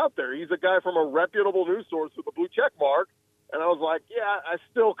putting it out there, he's a guy from a reputable news source with a blue check mark. And I was like, yeah, I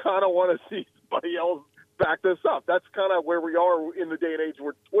still kind of want to see somebody else back this up. That's kind of where we are in the day and age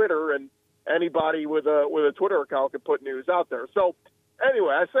with Twitter, and anybody with a Twitter account can put news out there. So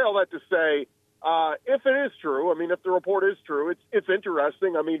anyway, I say all that to say, if it is true, I mean, if the report is true, it's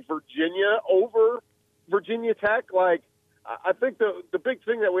interesting. I mean, Virginia over Virginia Tech, like I think the big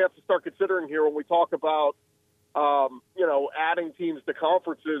thing that we have to start considering here when we talk about, adding teams to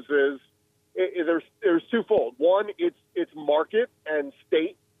conferences is there's twofold. One, it's market and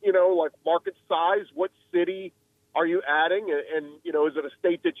state, like market size. What city are you adding? And is it a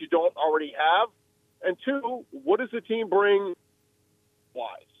state that you don't already have? And two, what does the team bring wise?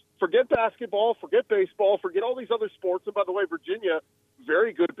 Forget basketball, forget baseball, forget all these other sports. And by the way, Virginia,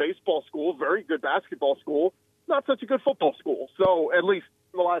 very good baseball school, very good basketball school. not such a good football school. So at least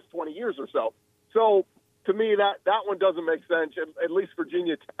in the last 20 years or so. So to me, that one doesn't make sense. At least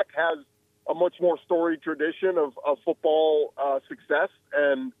Virginia Tech has a much more storied tradition of football success.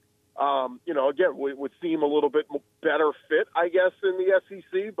 And, again, would seem a little bit better fit, I guess, in the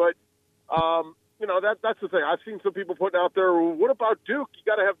SEC. But, that's the thing. I've seen some people putting out there, what about Duke? You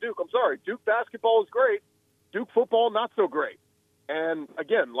got to have Duke. I'm sorry. Duke basketball is great. Duke football, not so great. And,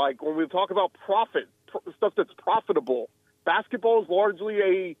 again, like when we talk about profit, stuff that's profitable, basketball is largely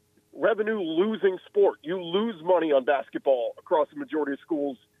a revenue-losing sport. You lose money on basketball across the majority of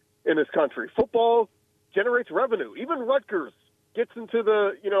schools in this country. Football generates revenue. Even Rutgers gets into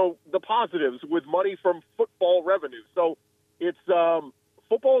the positives with money from football revenue. So it's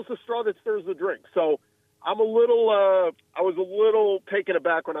football is the straw that stirs the drink. So I was a little taken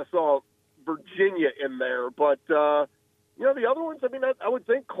aback when I saw Virginia in there. But, the other ones, I would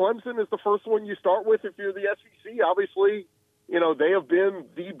think Clemson is the first one you start with if you're the SEC. Obviously, they have been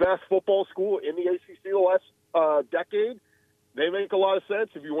the best football school in the ACC the last decade. They make a lot of sense.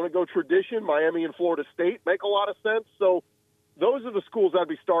 If you want to go tradition, Miami and Florida State make a lot of sense. So those are the schools I'd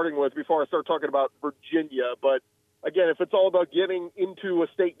be starting with before I start talking about Virginia. But, again, if it's all about getting into a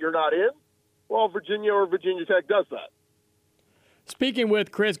state you're not in, well, Virginia or Virginia Tech does that. Speaking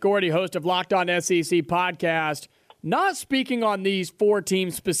with Chris Gordy, host of Locked On SEC podcast, not speaking on these four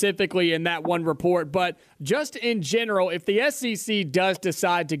teams specifically in that one report, but just in general, if the SEC does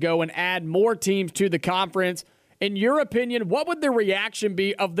decide to go and add more teams to the conference, in your opinion, what would the reaction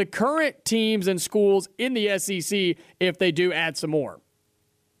be of the current teams and schools in the SEC if they do add some more?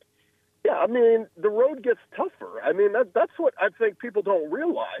 Yeah, the road gets tougher. That's what I think people don't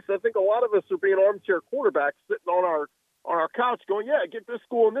realize. I think a lot of us are being armchair quarterbacks sitting on our couch going, yeah, get this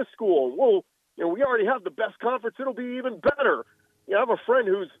school and this school. And we already have the best conference. It'll be even better. I have a friend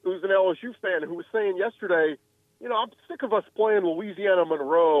who's an LSU fan who was saying yesterday, I'm sick of us playing Louisiana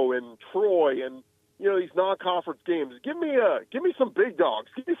Monroe and Troy and, these non-conference games. Give me some big dogs.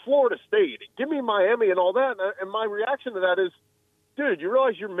 Give me Florida State. Give me Miami and all that. And my reaction to that is, dude, you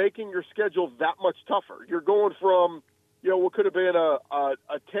realize you're making your schedule that much tougher. You're going from, what could have been a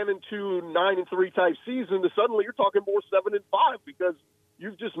 10-2, 9-3 type season to suddenly you're talking more 7-5 because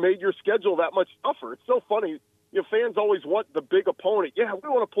you've just made your schedule that much tougher. It's so funny. Fans always want the big opponent. Yeah, we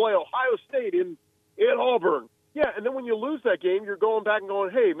want to play Ohio State in Auburn. Yeah, and then when you lose that game, you're going back and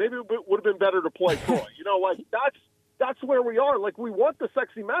going, hey, maybe it would have been better to play Troy. That's where we are. Like, we want the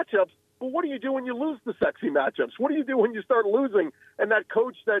sexy matchups, but what do you do when you lose the sexy matchups? What do you do when you start losing and that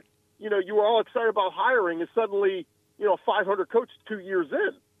coach that, you were all excited about hiring is suddenly, a 500 coach 2 years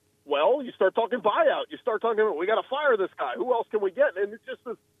in? Well, you start talking buyout. You start talking about, we got to fire this guy. Who else can we get? And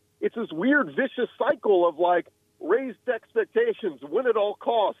it's this weird vicious cycle of like raised expectations, win at all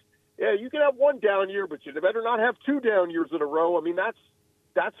costs. Yeah, you can have one down year, but you better not have 2 down years in a row.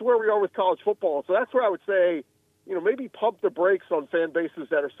 That's where we are with college football. So that's where I would say, maybe pump the brakes on fan bases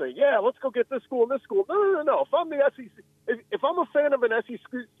that are saying, yeah, let's go get this school and this school. No. If I'm the SEC, if I'm a fan of an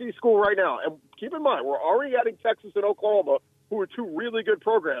SEC school right now, and keep in mind, we're already adding Texas and Oklahoma, who are 2 really good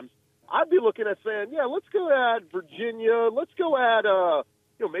programs, I'd be looking at saying, yeah, let's go add Virginia. Let's go add,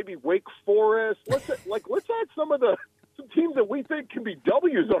 maybe Wake Forest. Let's add some teams that we think can be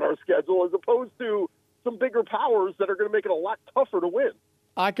W's on our schedule as opposed to some bigger powers that are going to make it a lot tougher to win.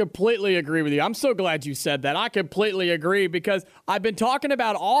 I completely agree with you. I'm so glad you said that. I completely agree because I've been talking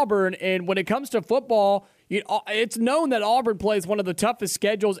about Auburn, and when it comes to football, it's known that Auburn plays one of the toughest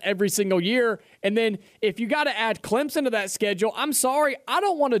schedules every single year. And then if you got to add Clemson to that schedule, I'm sorry, I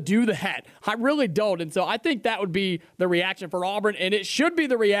don't want to do that. I really don't. And so I think that would be the reaction for Auburn, and it should be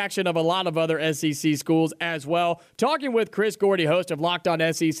the reaction of a lot of other SEC schools as well. Talking with Chris Gordy, host of Locked On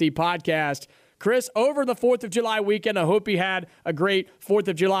SEC podcast. Chris, over the 4th of July weekend, I hope you had a great 4th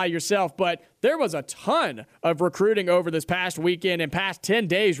of July yourself, but there was a ton of recruiting over this past weekend and past 10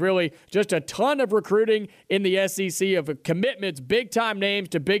 days, really, just a ton of recruiting in the SEC of commitments, big-time names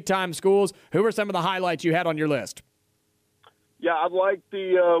to big-time schools. Who are some of the highlights you had on your list? Yeah, I like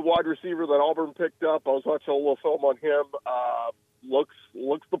the wide receiver that Auburn picked up. I was watching a little film on him. Looks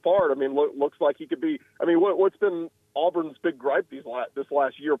the part. Looks like he could be. What's been Auburn's big gripe this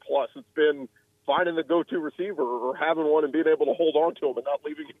last year plus? It's been finding the go-to receiver or having one and being able to hold on to him and not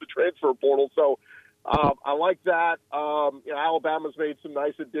leaving him the transfer portal. So I like that. Alabama's made some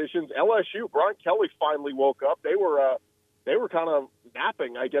nice additions. LSU, Brian Kelly finally woke up. They were kind of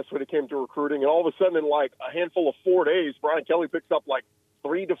napping, I guess, when it came to recruiting. And all of a sudden, in like a handful of 4 days, Brian Kelly picks up like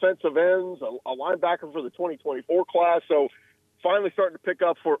 3 defensive ends, a linebacker for the 2024 class. So finally starting to pick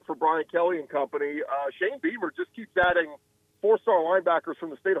up for Brian Kelly and company. Shane Beamer just keeps adding 4-star linebackers from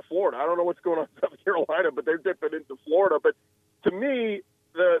the state of Florida. I don't know what's going on in South Carolina, but they're dipping into Florida. But to me,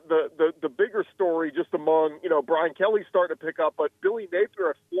 the bigger story just among, Brian Kelly's starting to pick up, but Billy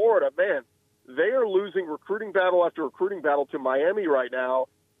Napier at Florida, man, they are losing recruiting battle after recruiting battle to Miami right now.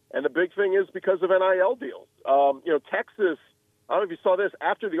 And the big thing is because of NIL deals. Texas, I don't know if you saw this,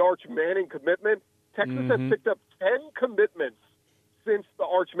 after the Arch Manning commitment, Texas has picked up 10 commitments since the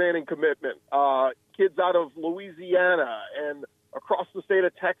Arch Manning commitment. Kids out of Louisiana and across the state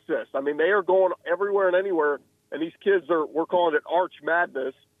of Texas. I mean, they are going everywhere and anywhere, and these kids we're calling it Arch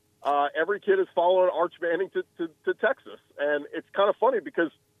Madness. Every kid is following Arch Manning to Texas. And it's kind of funny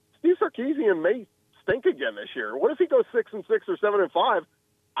because Steve Sarkisian may stink again this year. What if he goes 6-6 or 7-5?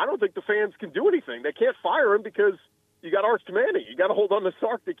 I don't think the fans can do anything. They can't fire him because you got Arch Manning. You got to hold on to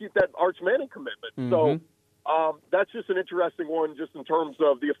Sark to keep that Arch Manning commitment. So that's just an interesting one just in terms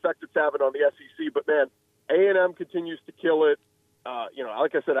of the effect it's having on the SEC. But, man, A&M continues to kill it.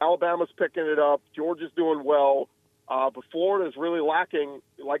 Like I said, Alabama's picking it up. Georgia's doing well. But Florida's really lacking,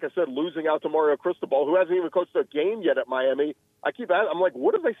 like I said, losing out to Mario Cristobal, who hasn't even coached a game yet at Miami. I'm like,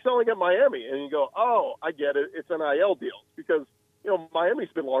 what are they selling at Miami? And you go, oh, I get it. It's NIL deals because, Miami's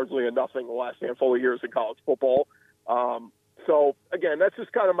been largely a nothing the last handful of years in college football. So, again, that's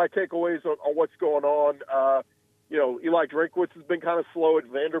just kind of my takeaways on what's going on. Eli Drinkwitz has been kind of slow at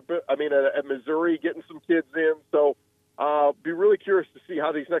at Missouri, getting some kids in. So, be really curious to see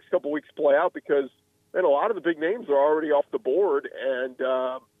how these next couple weeks play out because, a lot of the big names are already off the board. And,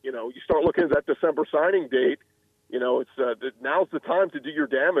 you start looking at that December signing date, now's the time to do your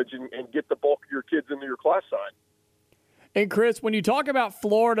damage and get the bulk of your kids into your class signed. And, Chris, when you talk about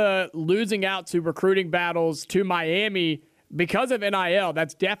Florida losing out to recruiting battles to Miami because of NIL,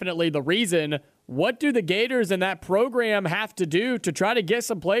 that's definitely the reason. What do the Gators and that program have to do to try to get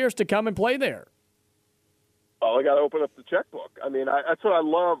some players to come and play there? Well, they got to open up the checkbook. I mean, that's what I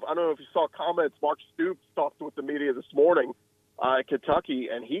love. I don't know if you saw comments. Mark Stoops talked with the media this morning at Kentucky,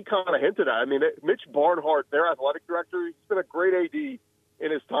 and he kind of hinted at it. I mean, Mitch Barnhart, their athletic director, he's been a great AD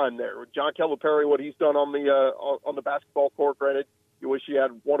in his time there. John Calipari, what he's done on the basketball court, granted, you wish he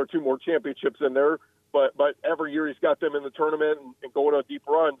had one or two more championships in there, but every year he's got them in the tournament and going on deep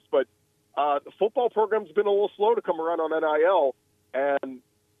runs. But the football program's been a little slow to come around on NIL, and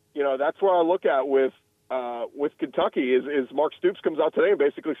that's where I look at with Kentucky is Mark Stoops comes out today and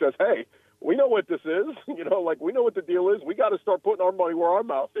basically says, hey, we know what this is, we know what the deal is. We got to start putting our money where our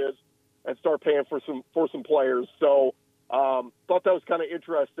mouth is and start paying for some players. So thought that was kind of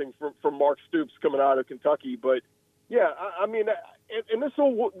interesting from Mark Stoops coming out of Kentucky. But yeah, I mean, and this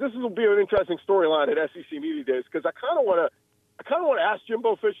will be an interesting storyline at SEC Media Days because I kind of want to ask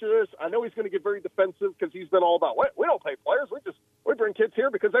Jimbo Fisher this. I know he's going to get very defensive because he's been all about we don't pay players. We bring kids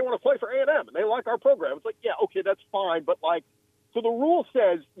here because they want to play for A&M and they like our program. It's like, yeah, okay, that's fine, but so the rule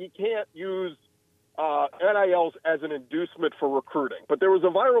says you can't use NILs as an inducement for recruiting. But there was a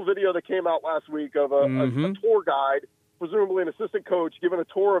viral video that came out last week of a tour guide, presumably an assistant coach, giving a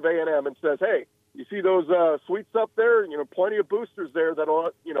tour of A&M and says, hey, you see those suites up there? Plenty of boosters there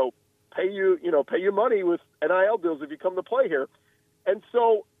that'll, pay you money with NIL deals if you come to play here. And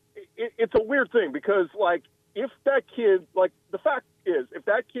so it's a weird thing because, if that kid, the fact is, if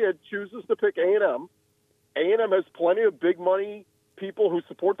that kid chooses to pick A&M has plenty of big money people who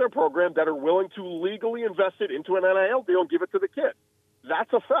support their program that are willing to legally invest it into an NIL deal and give it to the kid.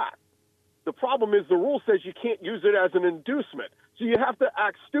 That's a fact. The problem is the rule says you can't use it as an inducement. So you have to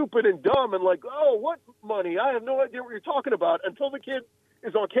act stupid and dumb and oh, what money? I have no idea what you're talking about until the kid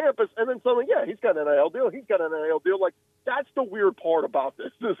is on campus. And then suddenly, yeah, he's got an NIL deal. He's got an NIL deal. That's the weird part about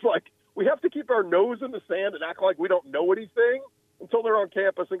this. It's we have to keep our nose in the sand and act like we don't know anything until they're on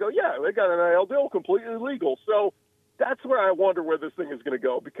campus and go, yeah, they got an NIL deal, completely legal. So that's where I wonder where this thing is going to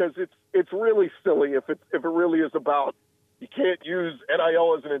go because it's really silly if it really is about you can't use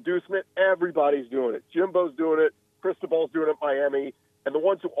NIL as an inducement. Everybody's doing it. Jimbo's doing it. Cristobal's doing it at Miami. And the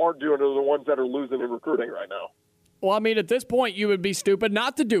ones who aren't doing it are the ones that are losing in recruiting right now. Well, I mean, at this point, you would be stupid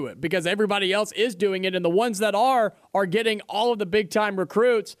not to do it because everybody else is doing it, and the ones that are getting all of the big-time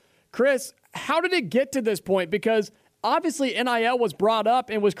recruits. Chris, how did it get to this point? Because obviously NIL was brought up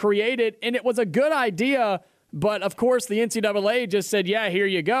and was created, and it was a good idea, but of course the NCAA just said, yeah, here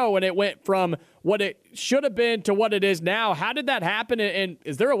you go, and it went from what it should have been to what it is now. How did that happen, and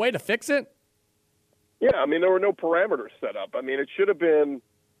is there a way to fix it? Yeah, I mean, there were no parameters set up. I mean, it should have been,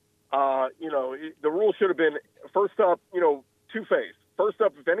 the rule should have been, first up, two-phase. First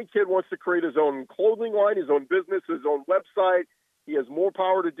up, if any kid wants to create his own clothing line, his own business, his own website, he has more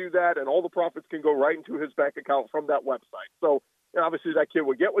power to do that, and all the profits can go right into his bank account from that website. So obviously that kid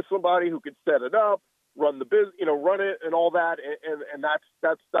would get with somebody who could set it up. run it and all that. And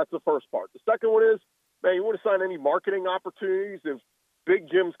that's the first part. The second one is, man, you want to sign any marketing opportunities. If Big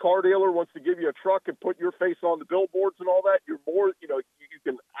Jim's car dealer wants to give you a truck and put your face on the billboards and all that, you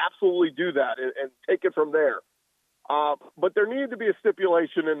can absolutely do that and take it from there. But there needed to be a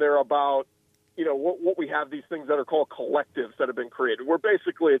stipulation in there about, what we have, these things that are called collectives that have been created, where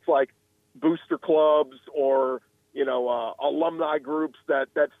basically it's like booster clubs or, alumni groups that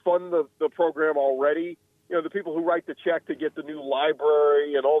fund the program already. The people who write the check to get the new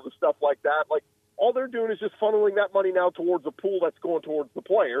library and all the stuff like that. Like, all they're doing is just funneling that money now towards a pool that's going towards the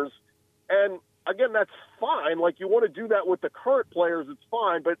players. And again, that's fine. Like, you want to do that with the current players, it's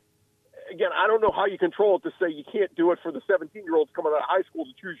fine. But again, I don't know how you control it to say you can't do it for the 17-year-olds coming out of high school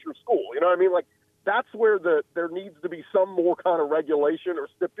to choose your school. You know what I mean? Like, that's where there needs to be some more kind of regulation or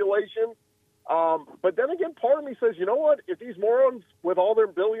stipulation. But then again, part of me says, you know what? If these morons with all their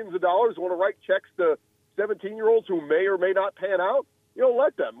billions of dollars want to write checks to 17-year-olds who may or may not pan out,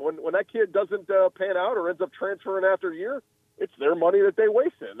 let them. When that kid doesn't pan out or ends up transferring after a year, it's their money that they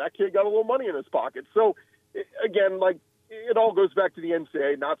wasted. And that kid got a little money in his pocket. So, again, like, it all goes back to the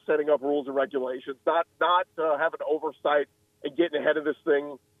NCAA not setting up rules and regulations, not having oversight and getting ahead of this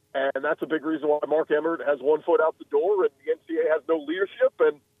thing. And that's a big reason why Mark Emmert has one foot out the door and the NCAA has no leadership.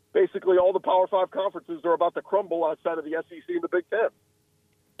 And basically all the Power 5 conferences are about to crumble outside of the SEC and the Big Ten.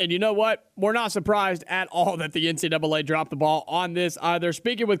 And you know what? We're not surprised at all that the NCAA dropped the ball on this either.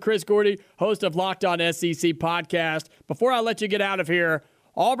 Speaking with Chris Gordy, host of Locked On SEC podcast, before I let you get out of here,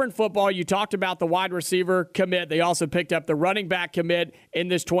 Auburn football, you talked about the wide receiver commit. They also picked up the running back commit in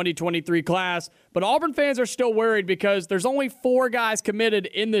this 2023 class. But Auburn fans are still worried because there's only 4 guys committed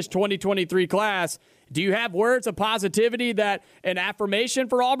in this 2023 class. Do you have words of positivity, that an affirmation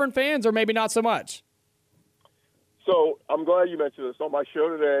for Auburn fans, or maybe not so much? So I'm glad you mentioned this. On my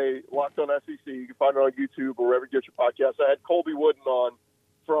show today, Locked On SEC, you can find it on YouTube or wherever you get your podcasts. I had Colby Wooden on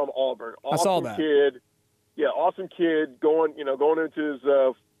from Auburn. Awesome, I saw that. Kid. Yeah, awesome kid going into his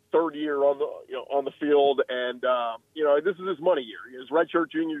third year on the field, and this is his money year. His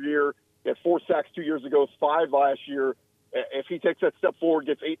redshirt junior year, he had 4 sacks 2 years ago, 5 last year. If he takes that step forward,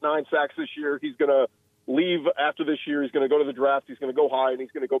 gets 8-9 sacks this year, he's going to leave after this year. He's going to go to the draft. He's going to go high, and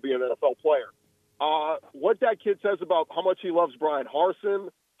he's going to go be an NFL player. What that kid says about how much he loves Bryan Harsin,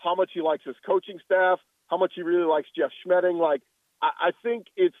 how much he likes his coaching staff, how much he really likes Jeff Schmedding, like, I think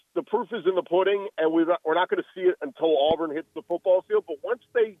the proof is in the pudding, and we're not going to see it until Auburn hits the football field. But once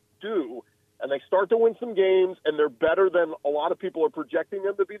they do, and they start to win some games, and they're better than a lot of people are projecting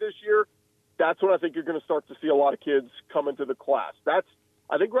them to be this year, that's when I think you're going to start to see a lot of kids come into the class. I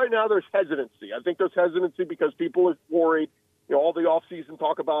think right now there's hesitancy. I think there's hesitancy because people are worried. All the offseason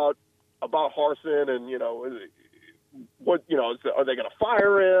talk about Harsin and are they going to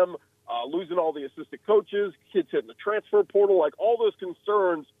fire him? Losing all the assistant coaches, kids hitting the transfer portal, like all those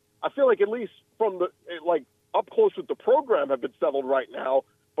concerns, I feel like at least from up close with the program have been settled right now.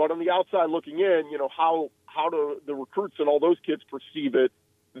 But on the outside looking in, how do the recruits and all those kids perceive it?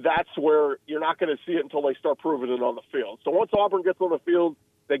 That's where you're not going to see it until they start proving it on the field. So once Auburn gets on the field,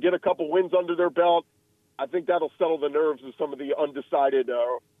 they get a couple wins under their belt, I think that'll settle the nerves of some of the undecided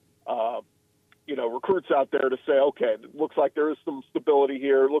recruits out there to say, okay, it looks like there is some stability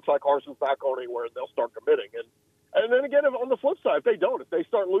here. It looks like Harsin's not going anywhere, and they'll start committing. And then again, on the flip side, if they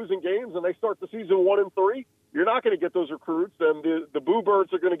start losing games and they start the season 1-3, you're not going to get those recruits, and the boo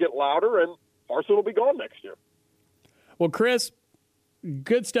birds are going to get louder, and Harsin will be gone next year. Well, Chris,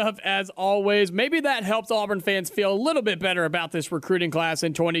 good stuff as always. Maybe that helps Auburn fans feel a little bit better about this recruiting class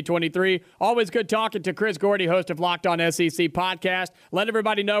in 2023. Always good talking to Chris Gordy, host of Locked On SEC podcast. Let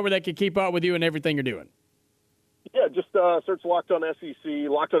everybody know where they can keep up with you and everything you're doing. Yeah, just search Locked On SEC.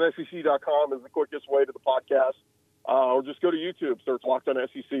 LockedOnSEC.com is the quickest way to the podcast. Or just go to YouTube, search Locked On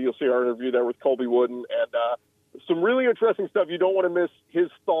SEC. You'll see our interview there with Colby Wooden. And some really interesting stuff. You don't want to miss his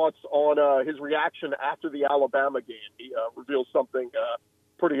thoughts on his reaction after the Alabama game. He reveals something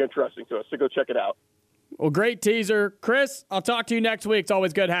pretty interesting to us, so go check it out. Well, great teaser. Chris, I'll talk to you next week. It's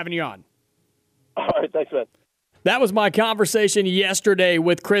always good having you on. All right, thanks, man. That was my conversation yesterday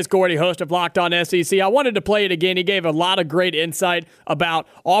with Chris Gordy, host of Locked On SEC. I wanted to play it again. He gave a lot of great insight about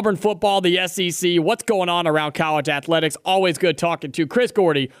Auburn football, the SEC, what's going on around college athletics. Always good talking to Chris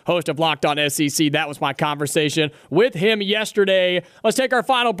Gordy, host of Locked On SEC. That was my conversation with him yesterday. Let's take our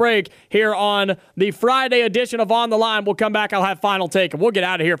final break here on the Friday edition of On the Line. We'll come back. I'll have final take, and we'll get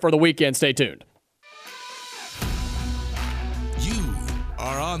out of here for the weekend. Stay tuned. You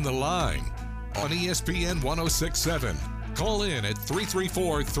are on the line on ESPN 106.7. Call in at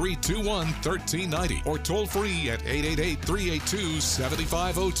 334-321-1390 or toll free at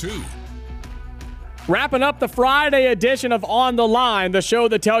 888-382-7502. Wrapping up the Friday edition of On the Line, the show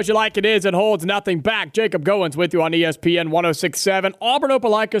that tells you like it is and holds nothing back. Jacob Goins with you on ESPN 106.7, Auburn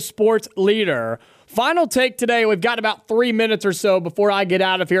Opelika sports leader. Final take today. We've got about 3 minutes or so before I get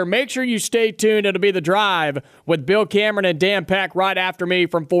out of here. Make sure you stay tuned. It'll be The Drive with Bill Cameron and Dan Peck right after me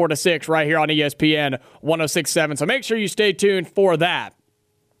from 4 to 6 right here on ESPN 106.7. So make sure you stay tuned for that.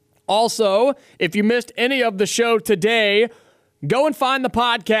 Also, if you missed any of the show today, go and find the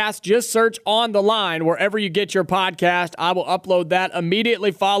podcast. Just search On the Line wherever you get your podcast. I will upload that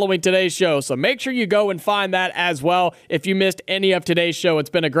immediately following today's show. So make sure you go and find that as well if you missed any of today's show. It's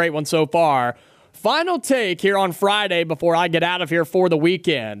been a great one so far. Final take here on Friday before I get out of here for the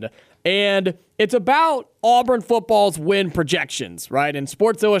weekend. And it's about Auburn football's win projections, right? In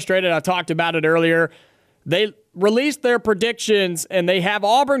Sports Illustrated, I talked about it earlier. They released their predictions, and they have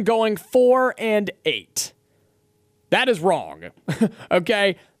Auburn going 4-8. That is wrong.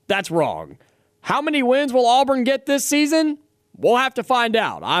 Okay? That's wrong. How many wins will Auburn get this season? We'll have to find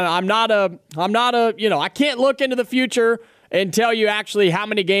out. I can't look into the future and tell you actually how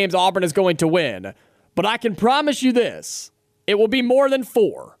many games Auburn is going to win. But I can promise you this. It will be more than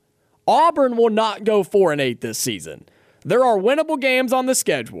 4. Auburn will not go 4-8 this season. There are winnable games on the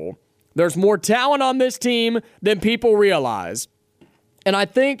schedule. There's more talent on this team than people realize. And I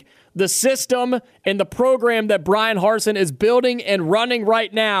think the system and the program that Bryan Harsin is building and running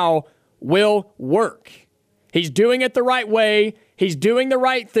right now will work. He's doing it the right way. He's doing the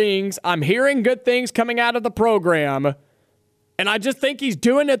right things. I'm hearing good things coming out of the program. And I just think he's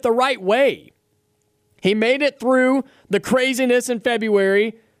doing it the right way. He made it through the craziness in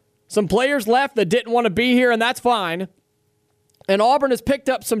February. Some players left that didn't want to be here, and that's fine. And Auburn has picked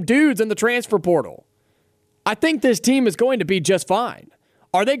up some dudes in the transfer portal. I think this team is going to be just fine.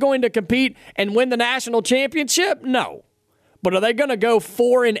 Are they going to compete and win the national championship? No. But are they going to go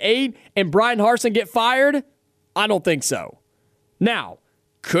 4-8 and Bryan Harsin get fired? I don't think so. Now,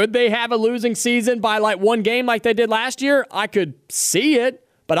 could they have a losing season by like one game like they did last year? I could see it,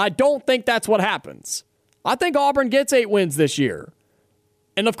 but I don't think that's what happens. I think Auburn gets 8 wins this year.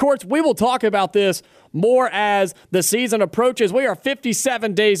 And of course, we will talk about this more as the season approaches. We are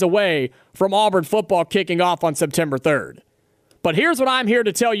 57 days away from Auburn football kicking off on September 3rd. But here's what I'm here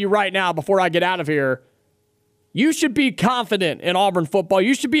to tell you right now before I get out of here. You should be confident in Auburn football.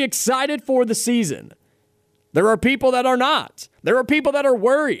 You should be excited for the season. There are people that are not. There are people that are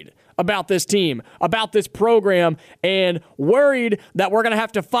worried about this team, about this program, and worried that we're going to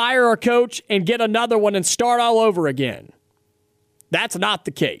have to fire our coach and get another one and start all over again. That's not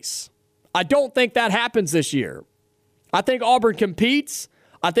the case. I don't think that happens this year. I think Auburn competes.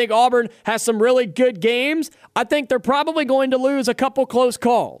 I think Auburn has some really good games. I think they're probably going to lose a couple close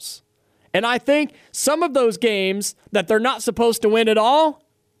calls. And I think some of those games that they're not supposed to win at all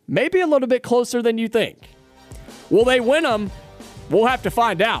may be a little bit closer than you think. Will they win them? We'll have to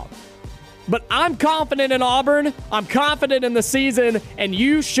find out. But I'm confident in Auburn. I'm confident in the season, and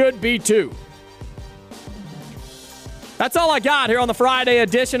you should be too. That's all I got here on the Friday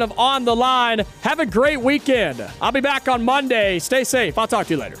edition of On the Line. Have a great weekend. I'll be back on Monday. Stay safe. I'll talk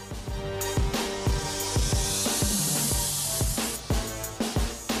to you later.